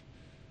Christ.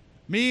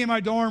 Me in my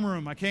dorm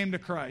room, I came to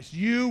Christ.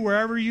 You,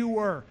 wherever you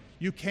were,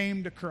 you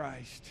came to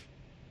Christ.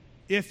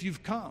 If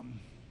you've come.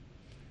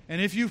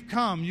 And if you've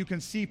come, you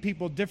can see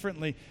people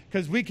differently,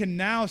 because we can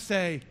now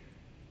say,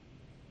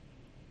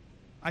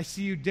 I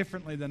see you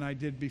differently than I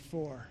did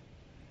before.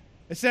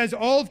 It says,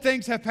 old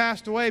things have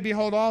passed away.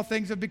 Behold, all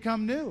things have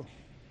become new.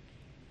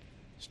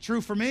 It's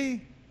true for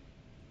me.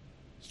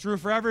 It's true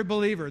for every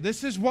believer.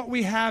 This is what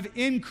we have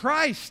in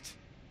Christ.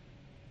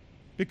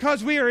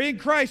 Because we are in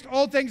Christ,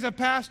 old things have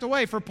passed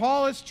away. For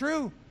Paul, it's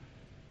true.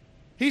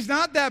 He's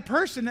not that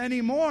person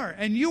anymore.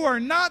 And you are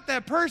not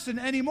that person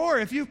anymore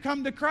if you've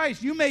come to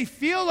Christ. You may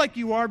feel like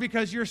you are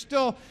because you're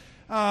still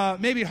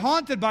maybe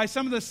haunted by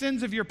some of the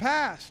sins of your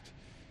past.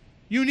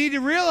 You need to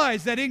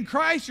realize that in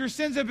Christ your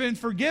sins have been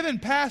forgiven,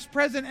 past,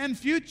 present, and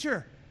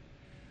future.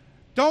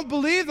 Don't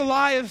believe the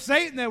lie of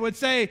Satan that would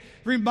say,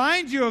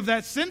 remind you of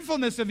that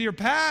sinfulness of your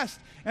past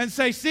and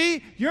say,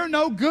 see, you're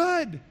no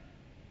good.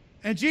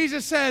 And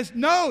Jesus says,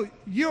 no,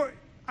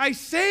 I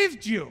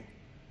saved you.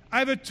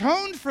 I've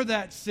atoned for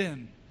that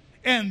sin.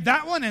 And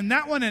that one, and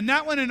that one, and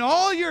that one, and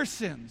all your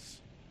sins.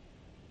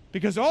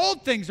 Because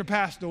old things are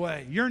passed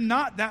away. You're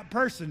not that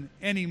person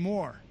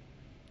anymore,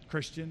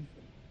 Christian.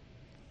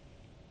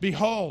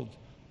 Behold,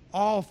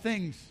 all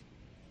things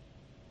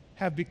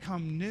have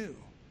become new.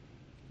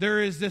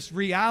 There is this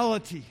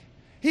reality.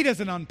 He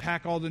doesn't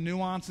unpack all the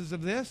nuances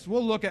of this.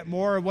 We'll look at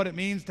more of what it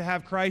means to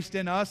have Christ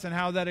in us and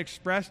how that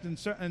expressed in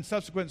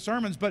subsequent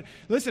sermons. But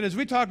listen, as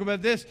we talk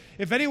about this,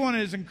 if anyone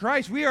is in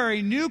Christ, we are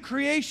a new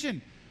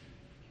creation.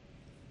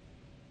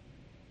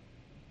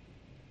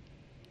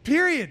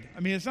 Period.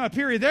 I mean, it's not a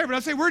period there, but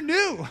I'll say we're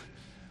new.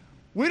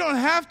 We don't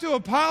have to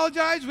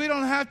apologize. We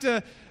don't have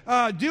to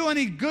do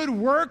any good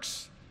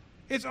works.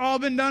 It's all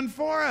been done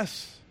for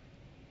us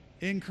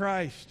in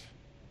Christ.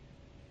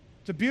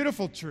 It's a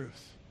beautiful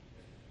truth.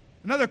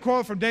 Another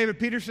quote from David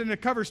Peterson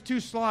that covers 2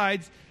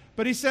 slides,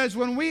 but he says,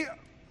 when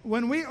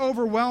we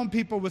overwhelm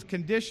people with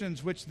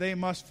conditions which they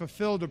must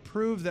fulfill to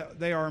prove that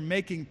they are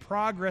making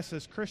progress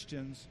as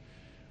Christians,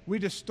 we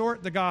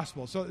distort the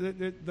gospel. So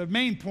the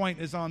main point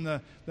is on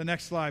the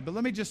next slide. But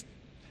let me just,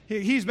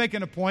 he's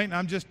making a point, and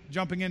I'm just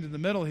jumping into the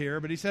middle here,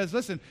 but he says,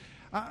 listen,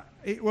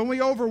 when we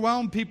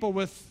overwhelm people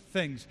with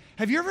things,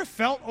 have you ever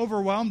felt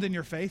overwhelmed in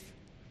your faith?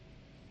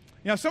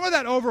 You know, some of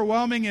that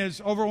overwhelming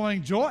is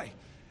overwhelming joy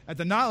at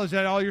the knowledge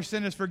that all your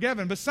sin is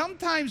forgiven. But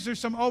sometimes there's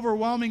some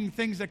overwhelming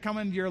things that come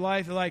into your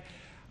life like,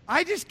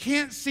 I just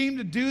can't seem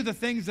to do the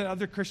things that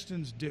other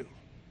Christians do.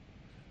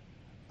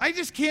 I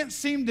just can't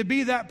seem to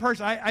be that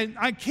person.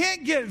 I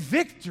can't get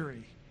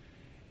victory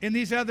in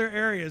these other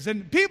areas.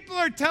 And people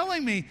are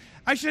telling me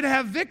I should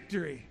have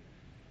victory.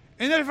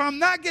 And that if I'm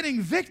not getting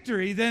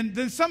victory,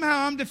 then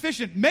somehow I'm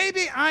deficient.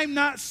 Maybe I'm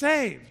not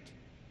saved.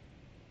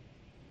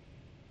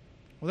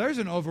 Well, there's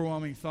an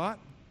overwhelming thought.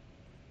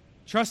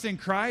 Trusting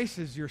Christ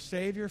as your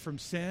Savior from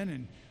sin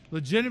and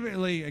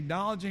legitimately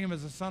acknowledging Him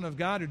as the Son of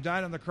God who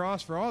died on the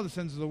cross for all the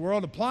sins of the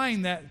world,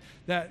 applying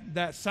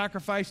that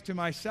sacrifice to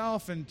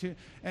myself and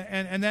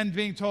then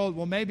being told,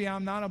 well, maybe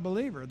I'm not a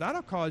believer.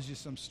 That'll cause you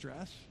some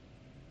stress.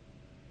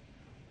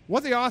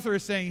 What the author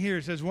is saying here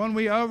says, when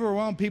we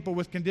overwhelm people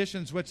with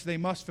conditions which they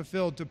must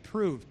fulfill to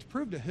prove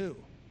to who?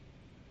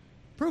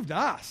 Prove to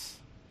us,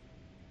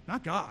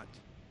 not God.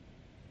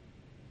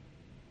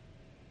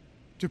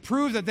 To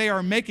prove that they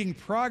are making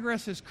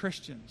progress as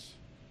Christians,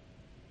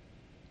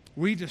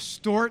 we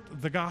distort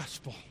the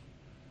gospel,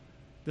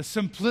 the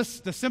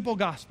simple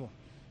gospel.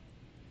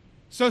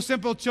 So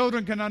simple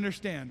children can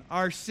understand.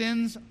 Our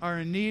sins are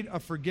in need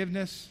of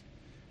forgiveness.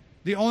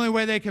 The only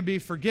way they can be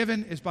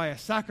forgiven is by a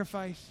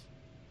sacrifice.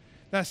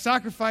 That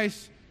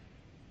sacrifice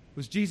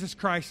was Jesus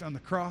Christ on the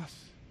cross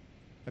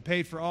that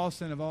paid for all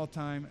sin of all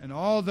time, and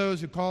all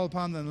those who call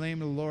upon the name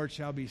of the Lord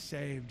shall be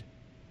saved.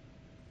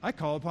 I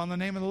call upon the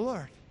name of the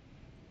Lord.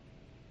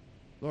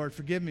 Lord,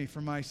 forgive me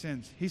for my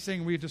sins. He's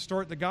saying we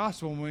distort the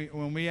gospel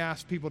when we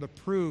ask people to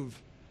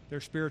prove their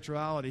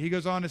spirituality. He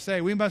goes on to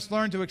say, we must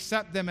learn to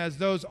accept them as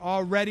those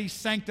already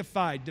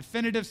sanctified.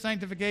 Definitive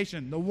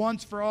sanctification, the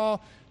once for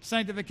all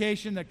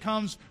sanctification that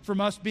comes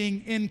from us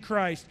being in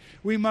Christ.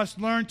 We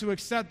must learn to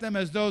accept them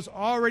as those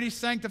already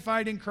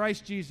sanctified in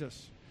Christ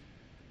Jesus.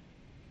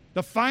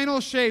 The final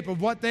shape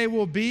of what they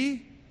will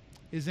be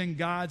is in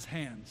God's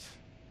hands.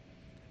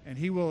 And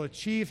He will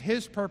achieve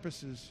His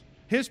purpose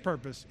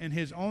in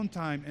His own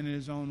time and in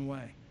His own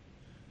way.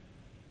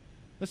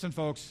 Listen,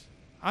 folks,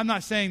 I'm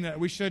not saying that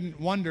we shouldn't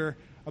wonder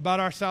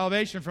about our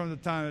salvation from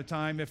time to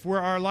time. If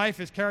our life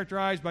is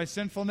characterized by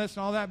sinfulness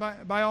and all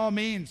that, by all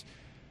means,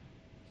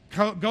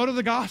 go to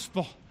the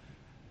gospel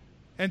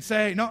and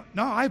say, no,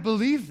 I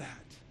believe that.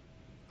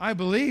 I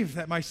believe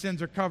that my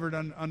sins are covered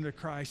under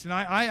Christ. And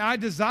I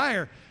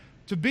desire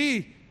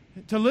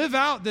to live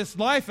out this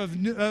life of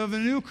a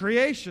new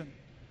creation.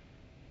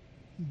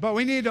 But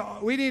we need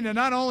to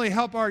not only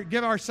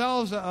give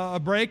ourselves a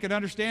break and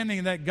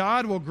understanding that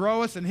God will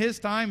grow us in His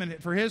time and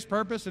for His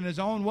purpose in His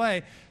own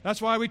way.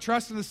 That's why we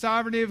trust in the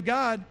sovereignty of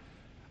God.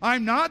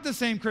 I'm not the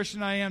same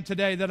Christian I am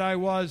today that I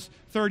was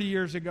 30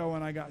 years ago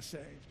when I got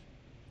saved.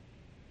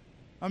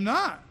 I'm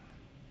not.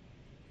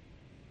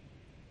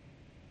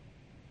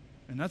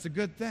 And that's a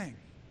good thing.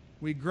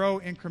 We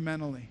grow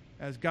incrementally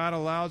as God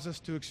allows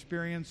us to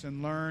experience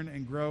and learn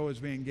and grow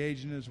as we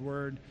engage in His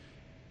Word.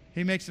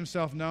 He makes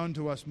Himself known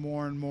to us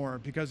more and more,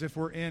 because if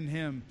we're in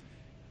Him,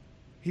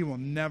 He will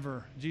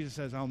never, Jesus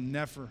says, I'll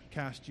never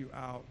cast you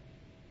out.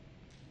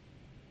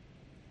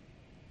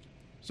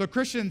 So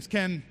Christians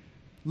can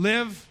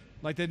live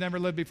like they've never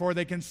lived before.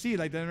 They can see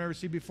like they've never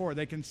seen before.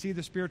 They can see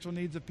the spiritual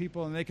needs of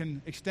people, and they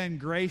can extend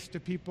grace to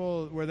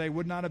people where they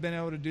would not have been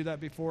able to do that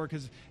before,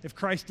 because if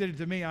Christ did it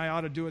to me, I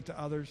ought to do it to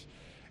others.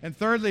 And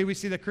thirdly, we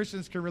see that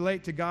Christians can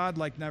relate to God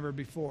like never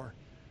before.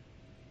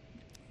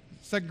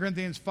 2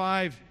 Corinthians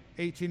 5,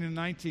 18 and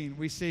 19,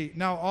 we see,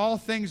 now all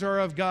things are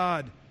of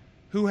God,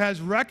 who has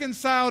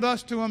reconciled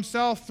us to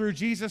himself through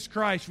Jesus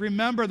Christ.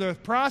 Remember, the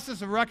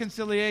process of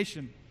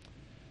reconciliation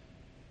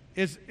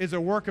is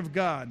a work of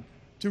God.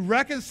 To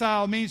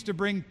reconcile means to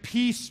bring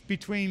peace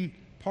between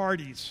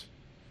parties.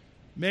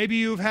 Maybe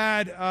you've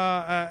had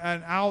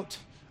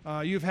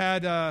you've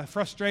had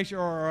frustration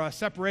or a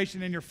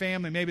separation in your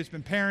family. Maybe it's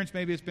been parents.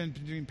 Maybe it's been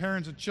between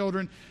parents and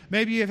children.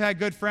 Maybe you've had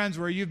good friends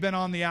where you've been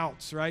on the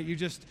outs, right?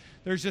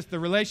 There's just the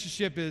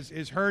relationship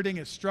is hurting,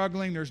 it's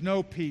struggling, there's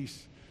no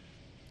peace.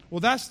 Well,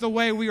 that's the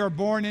way we are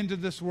born into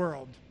this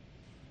world.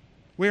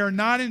 We are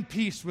not in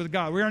peace with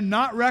God. We are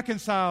not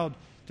reconciled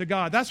to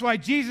God. That's why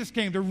Jesus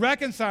came, to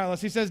reconcile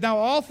us. He says, now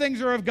all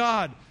things are of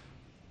God,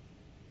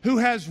 who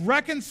has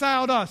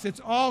reconciled us.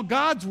 It's all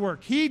God's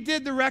work. He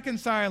did the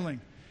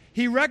reconciling.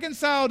 He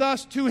reconciled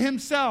us to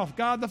himself,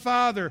 God the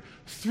Father,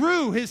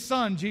 through his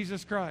Son,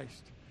 Jesus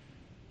Christ.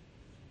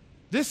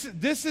 This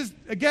is,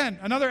 again,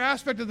 another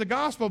aspect of the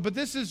gospel, but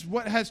this is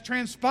what has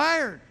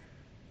transpired.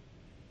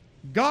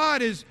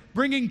 God is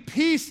bringing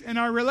peace in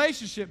our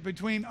relationship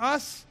between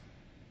us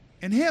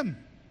and him.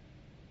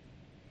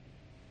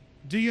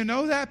 Do you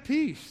know that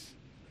peace?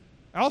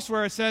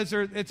 Elsewhere it says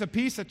it's a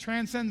peace that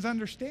transcends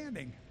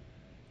understanding.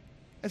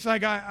 It's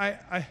like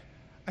I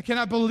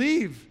cannot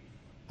believe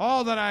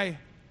all that I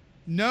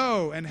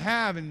know and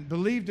have and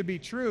believe to be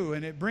true,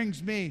 and it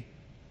brings me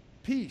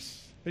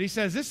peace. But he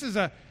says this is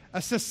a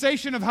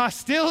cessation of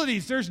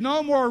hostilities. There's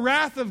no more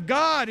wrath of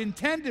God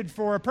intended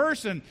for a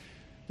person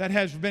that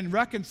has been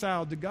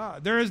reconciled to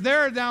God. There is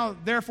now,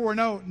 therefore,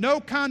 no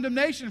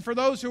condemnation for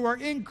those who are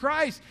in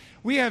Christ.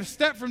 We have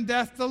stepped from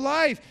death to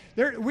life.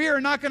 We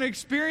are not going to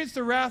experience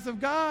the wrath of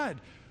God.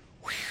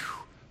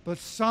 Whew. But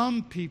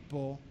some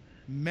people,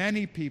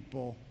 many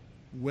people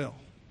will.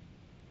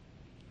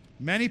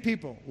 Many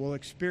people will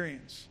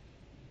experience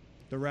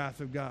the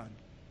wrath of God,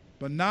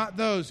 but not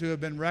those who have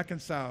been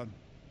reconciled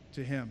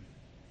to him.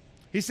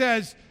 He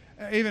says,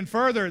 even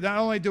further, not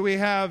only do we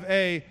have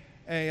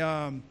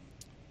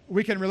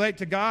we can relate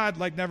to God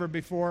like never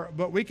before,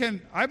 but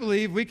I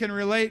believe we can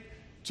relate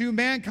to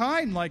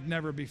mankind like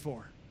never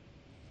before.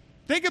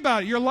 Think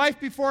about it, your life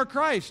before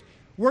Christ.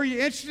 Were you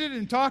interested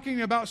in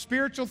talking about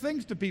spiritual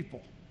things to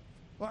people?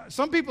 Well,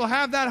 some people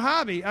have that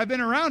hobby. I've been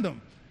around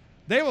them.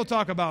 They will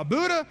talk about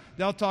Buddha,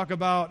 they'll talk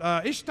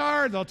about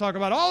Ishtar, they'll talk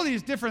about all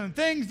these different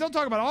things, they'll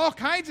talk about all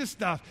kinds of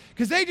stuff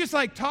because they just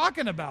like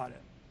talking about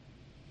it.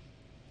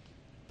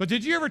 But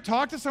did you ever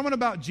talk to someone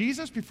about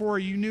Jesus before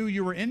you knew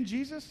you were in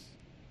Jesus?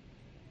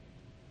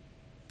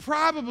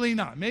 Probably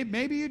not.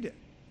 Maybe you did.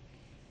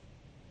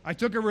 I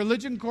took a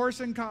religion course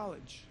in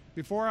college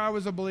before I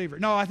was a believer.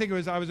 No, I think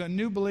I was a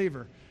new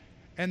believer.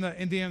 And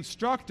the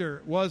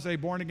instructor was a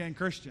born-again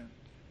Christian.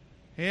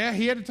 Yeah,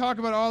 he had to talk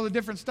about all the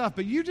different stuff,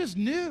 but you just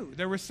knew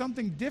there was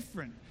something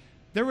different.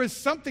 There was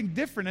something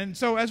different. And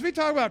so as we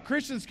talk about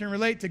Christians can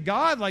relate to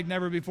God like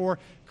never before,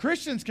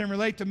 Christians can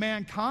relate to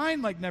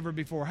mankind like never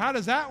before. How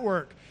does that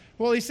work?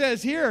 Well, he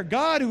says here,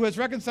 God who has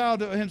reconciled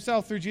to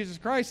himself through Jesus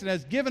Christ and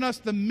has given us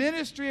the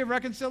ministry of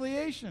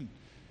reconciliation.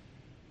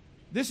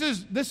 This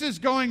is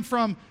going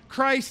from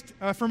Christ,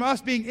 from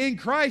us being in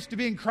Christ to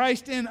being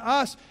Christ in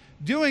us,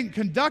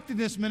 conducting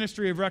this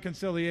ministry of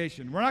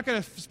reconciliation. We're not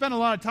going to spend a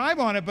lot of time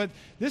on it, but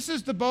this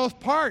is the both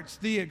parts,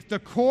 the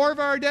core of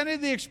our identity,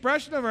 the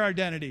expression of our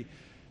identity.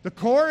 The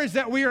core is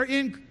that we are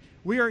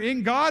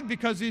in God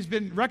because he's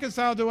been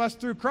reconciled to us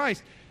through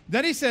Christ.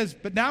 Then he says,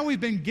 but now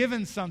we've been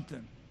given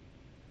something.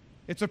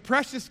 It's a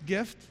precious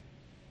gift.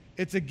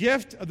 It's a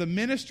gift of the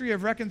ministry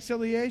of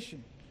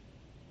reconciliation.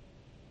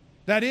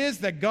 That is,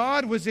 that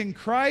God was in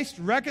Christ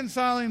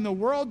reconciling the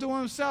world to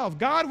himself.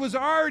 God was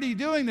already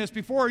doing this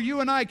before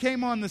you and I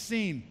came on the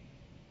scene.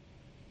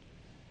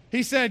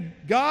 He said,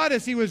 God,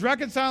 as he was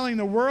reconciling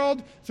the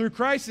world through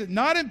Christ,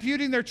 not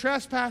imputing their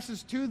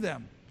trespasses to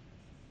them.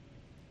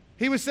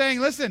 He was saying,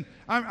 listen,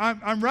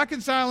 I'm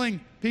reconciling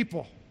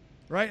people,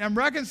 right? I'm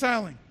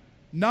reconciling,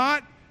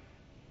 not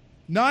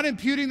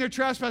imputing their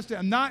trespasses to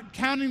them, not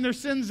counting their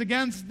sins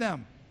against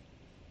them.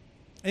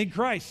 In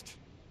Christ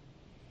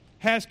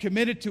has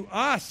committed to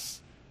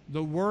us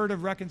the word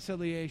of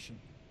reconciliation.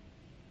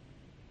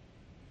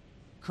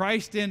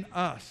 Christ in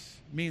us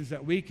means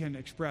that we can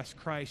express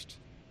Christ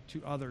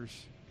to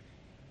others.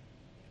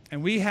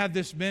 And we have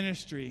this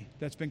ministry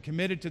that's been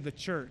committed to the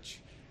church,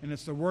 and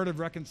it's the word of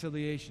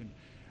reconciliation.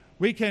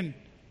 We can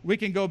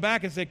go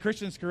back and say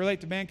Christians can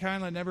relate to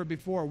mankind like never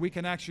before. We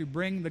can actually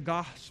bring the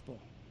gospel.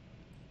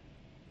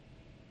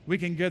 We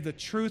can give the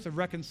truth of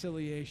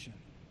reconciliation.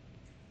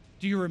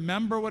 Do you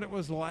remember what it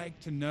was like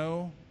to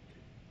know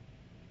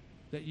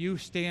that you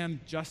stand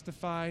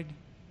justified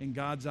in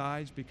God's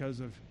eyes because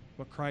of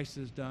what Christ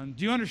has done?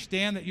 Do you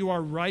understand that you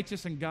are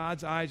righteous in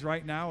God's eyes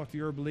right now if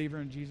you're a believer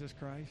in Jesus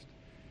Christ?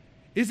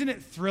 Isn't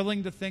it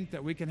thrilling to think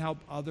that we can help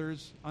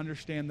others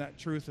understand that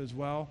truth as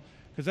well?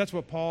 Because that's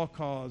what Paul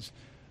calls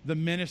the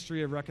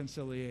ministry of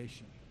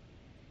reconciliation.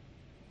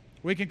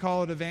 We can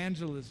call it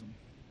evangelism.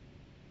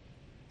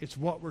 It's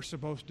what we're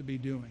supposed to be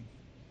doing.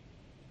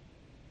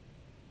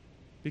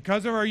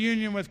 Because of our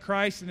union with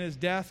Christ and his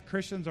death,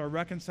 Christians are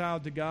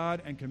reconciled to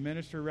God and can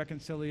minister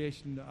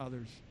reconciliation to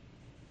others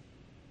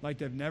like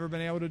they've never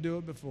been able to do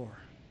it before.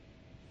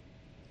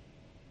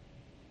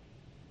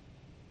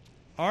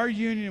 Our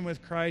union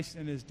with Christ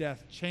and his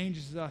death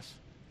changes us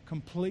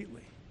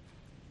completely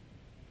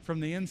from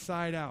the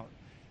inside out.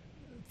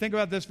 Think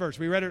about this verse.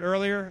 We read it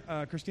earlier.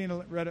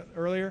 Christina read it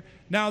earlier.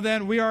 Now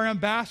then, we are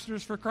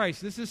ambassadors for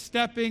Christ. This is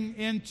stepping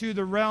into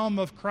the realm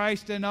of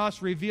Christ in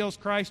us, reveals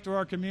Christ to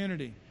our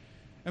community.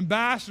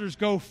 Ambassadors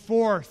go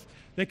forth.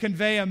 They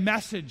convey a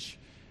message.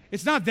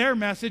 It's not their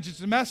message.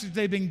 It's a message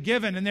they've been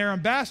given, and they're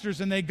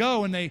ambassadors, and they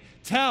go and they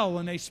tell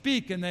and they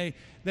speak and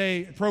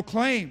they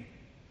proclaim.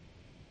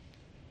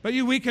 But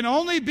we can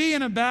only be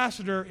an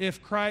ambassador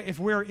if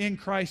we're in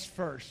Christ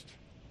first.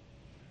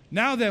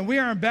 Now then, we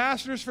are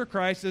ambassadors for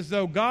Christ as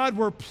though God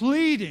were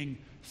pleading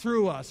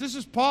through us. This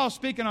is Paul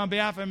speaking on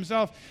behalf of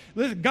himself.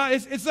 Listen,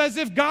 it's as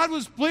if God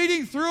was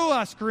pleading through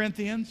us,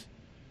 Corinthians.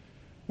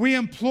 We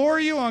implore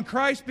you on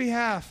Christ's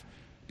behalf,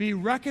 be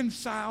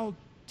reconciled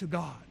to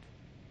God.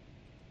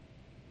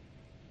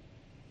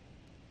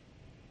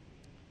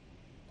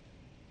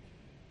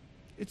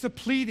 It's a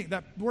pleading.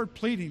 That word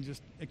pleading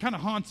it kind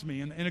of haunts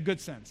me in a good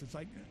sense. It's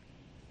like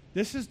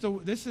this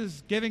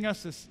is giving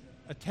us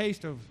a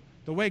taste of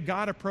the way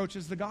God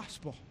approaches the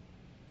gospel.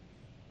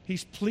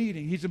 He's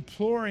pleading. He's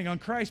imploring on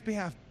Christ's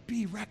behalf,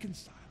 be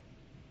reconciled.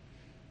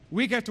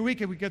 Week after week,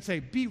 we could say,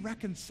 be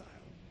reconciled.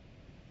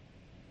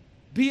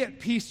 Be at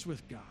peace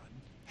with God.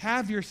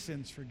 Have your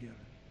sins forgiven.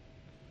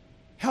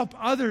 Help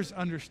others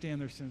understand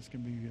their sins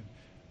can be forgiven.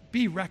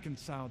 Be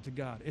reconciled to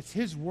God. It's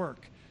his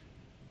work.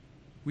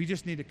 We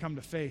just need to come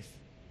to faith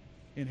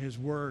in his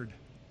word.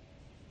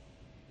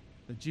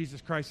 That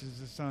Jesus Christ is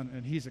his Son,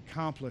 and he's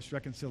accomplished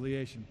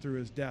reconciliation through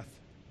his death,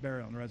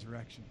 burial, and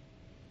resurrection.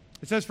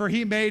 It says, for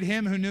he made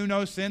him who knew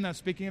no sin. That's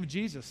speaking of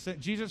Jesus.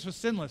 Jesus was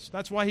sinless.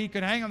 That's why he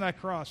could hang on that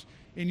cross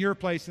in your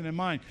place and in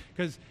mine,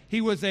 because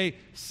he was a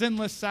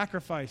sinless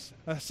sacrifice,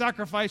 a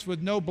sacrifice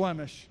with no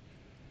blemish,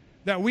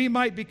 that we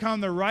might become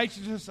the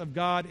righteousness of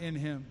God in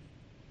him.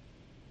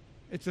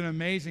 It's an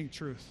amazing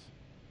truth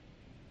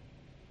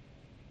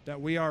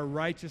that we are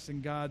righteous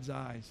in God's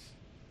eyes,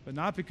 but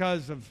not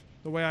because of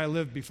the way I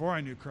lived before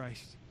I knew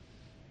Christ.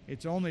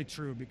 It's only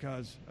true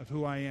because of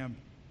who I am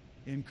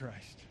in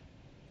Christ.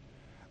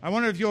 I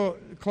wonder if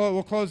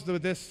we'll close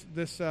with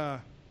this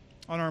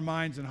on our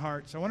minds and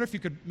hearts. I wonder if you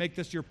could make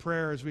this your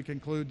prayer as we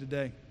conclude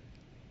today.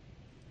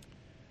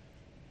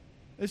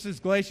 This is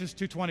Galatians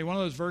 2:20, one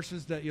of those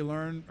verses that you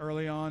learn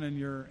early on in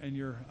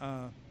your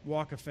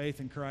walk of faith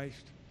in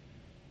Christ.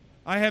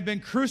 I have been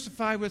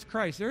crucified with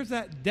Christ. There's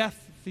that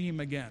death theme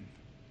again.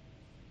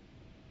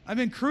 I've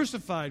been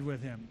crucified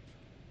with him.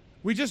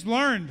 We just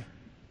learned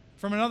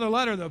from another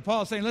letter that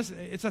Paul is saying, listen,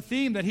 it's a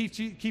theme that he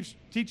keeps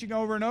teaching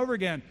over and over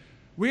again.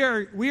 We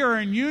are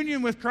in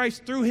union with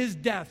Christ through his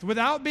death.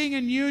 Without being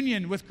in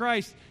union with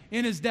Christ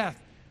in his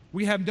death,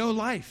 we have no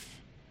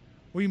life.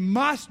 We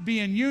must be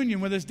in union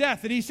with his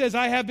death. And he says,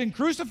 I have been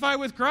crucified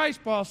with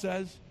Christ, Paul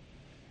says.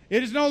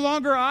 It is no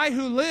longer I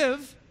who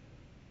live.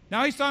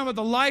 Now he's talking about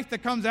the life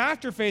that comes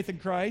after faith in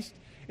Christ.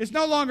 It's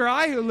no longer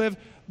I who live,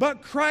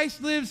 but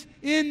Christ lives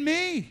in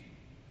me.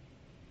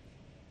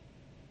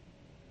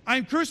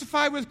 I'm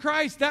crucified with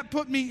Christ. That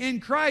put me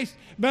in Christ.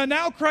 But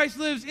now Christ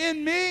lives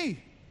in me.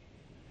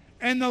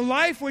 And the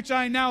life which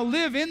I now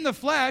live in the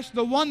flesh,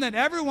 the one that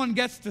everyone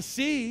gets to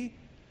see,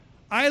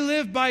 I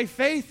live by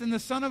faith in the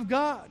Son of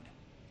God,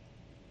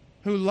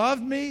 who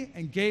loved me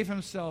and gave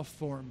himself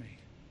for me.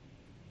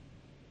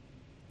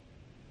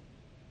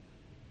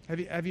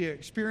 Have you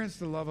experienced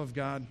the love of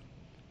God?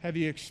 Have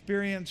you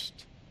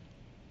experienced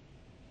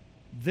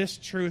this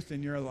truth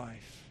in your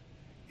life?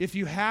 If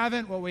you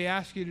haven't, what we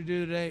ask you to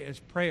do today is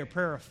pray a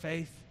prayer of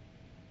faith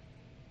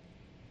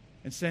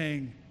and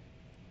saying,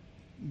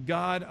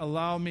 God,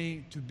 allow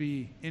me to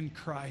be in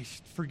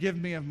Christ. Forgive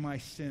me of my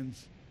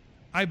sins.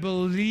 I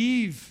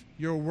believe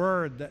your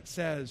word that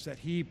says that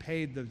he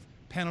paid the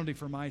penalty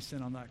for my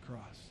sin on that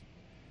cross.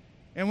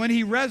 And when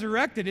he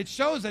resurrected, it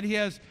shows that he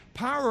has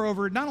power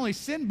over not only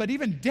sin, but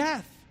even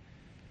death.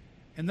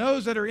 And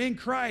those that are in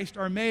Christ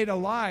are made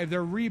alive.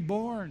 They're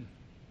reborn.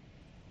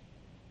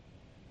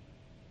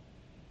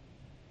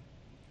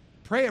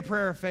 Pray a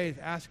prayer of faith,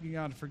 asking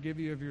God to forgive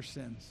you of your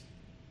sins.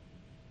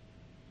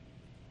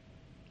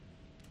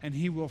 And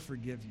he will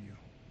forgive you.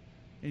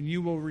 And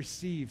you will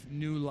receive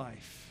new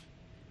life.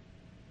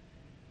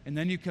 And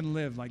then you can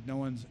live like no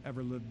one's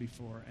ever lived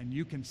before. And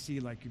you can see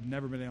like you've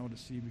never been able to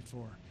see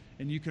before.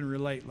 And you can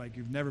relate like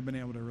you've never been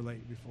able to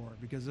relate before.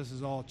 Because this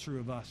is all true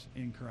of us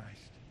in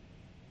Christ.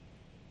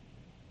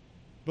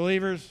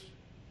 Believers,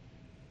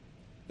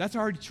 that's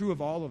already true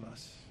of all of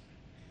us.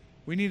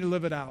 We need to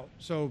live it out.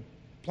 So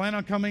plan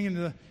on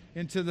coming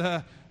into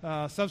the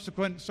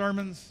subsequent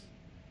sermons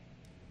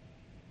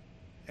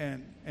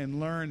and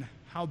learn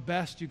how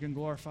best you can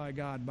glorify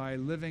God by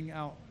living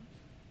out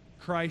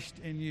Christ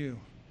in you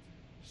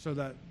so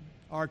that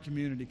our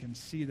community can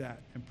see that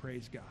and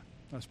praise God.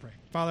 Let's pray.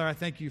 Father, I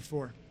thank you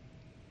for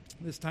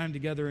this time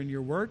together in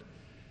your word.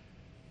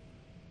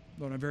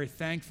 Lord, I'm very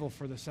thankful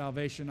for the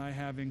salvation I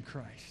have in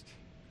Christ.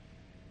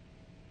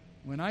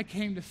 When I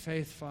came to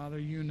faith, Father,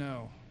 you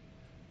know,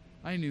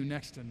 I knew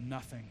next to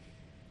nothing.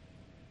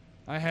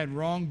 I had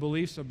wrong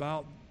beliefs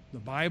about the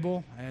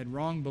Bible. I had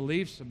wrong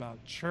beliefs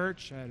about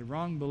church. I had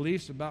wrong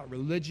beliefs about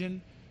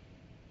religion.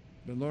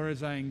 But Lord,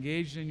 as I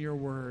engaged in your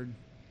word,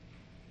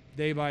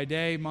 day by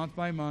day, month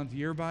by month,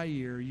 year by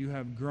year, you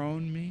have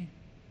grown me,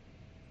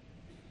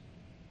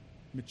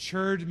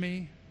 matured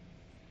me,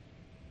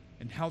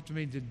 and helped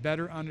me to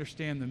better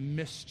understand the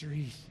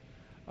mysteries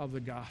of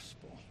the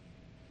gospel.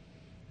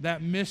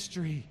 That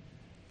mystery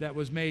that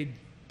was made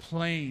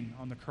plain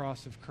on the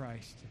cross of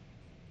Christ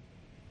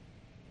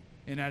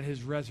and at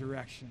his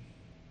resurrection.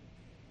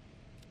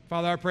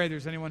 Father, I pray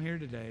there's anyone here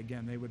today,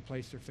 again, they would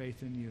place their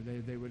faith in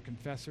you. They would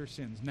confess their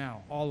sins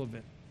now, all of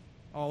it,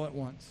 all at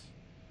once.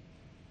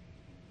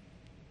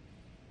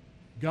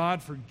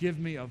 God, forgive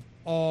me of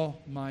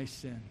all my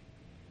sin,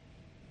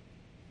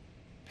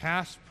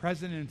 past,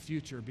 present, and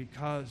future,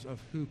 because of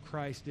who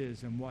Christ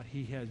is and what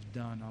he has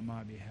done on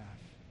my behalf.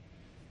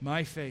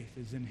 My faith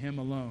is in him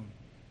alone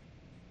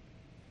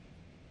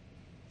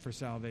for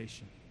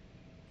salvation.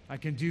 I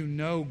can do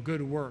no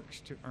good works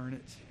to earn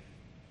it.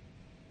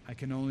 I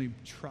can only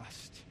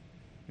trust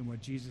in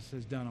what Jesus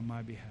has done on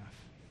my behalf.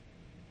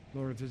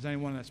 Lord, if there's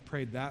anyone that's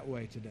prayed that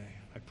way today,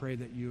 I pray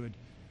that you would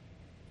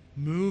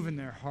move in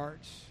their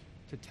hearts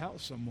to tell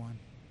someone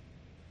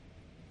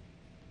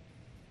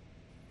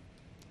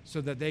so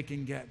that they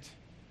can get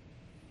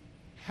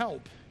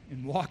help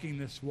in walking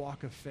this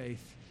walk of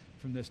faith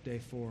from this day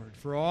forward.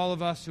 For all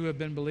of us who have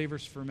been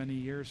believers for many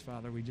years,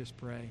 Father, we just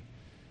pray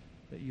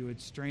that you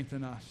would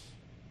strengthen us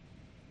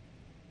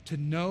to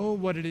know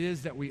what it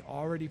is that we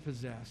already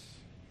possess.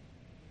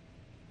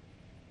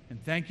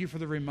 And thank you for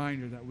the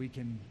reminder that we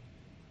can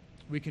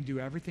do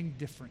everything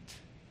different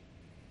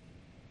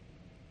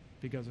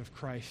because of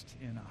Christ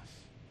in us.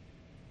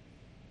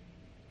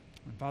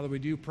 And Father, we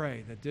do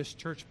pray that this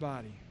church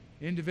body,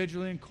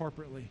 individually and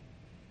corporately,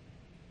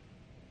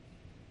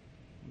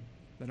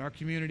 that our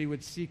community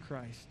would see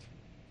Christ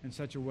in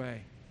such a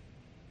way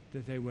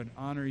that they would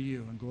honor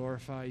you and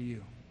glorify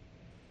you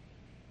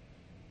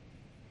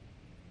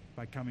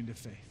by coming to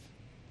faith.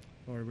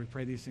 Lord, we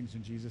pray these things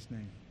in Jesus'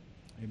 name.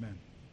 Amen.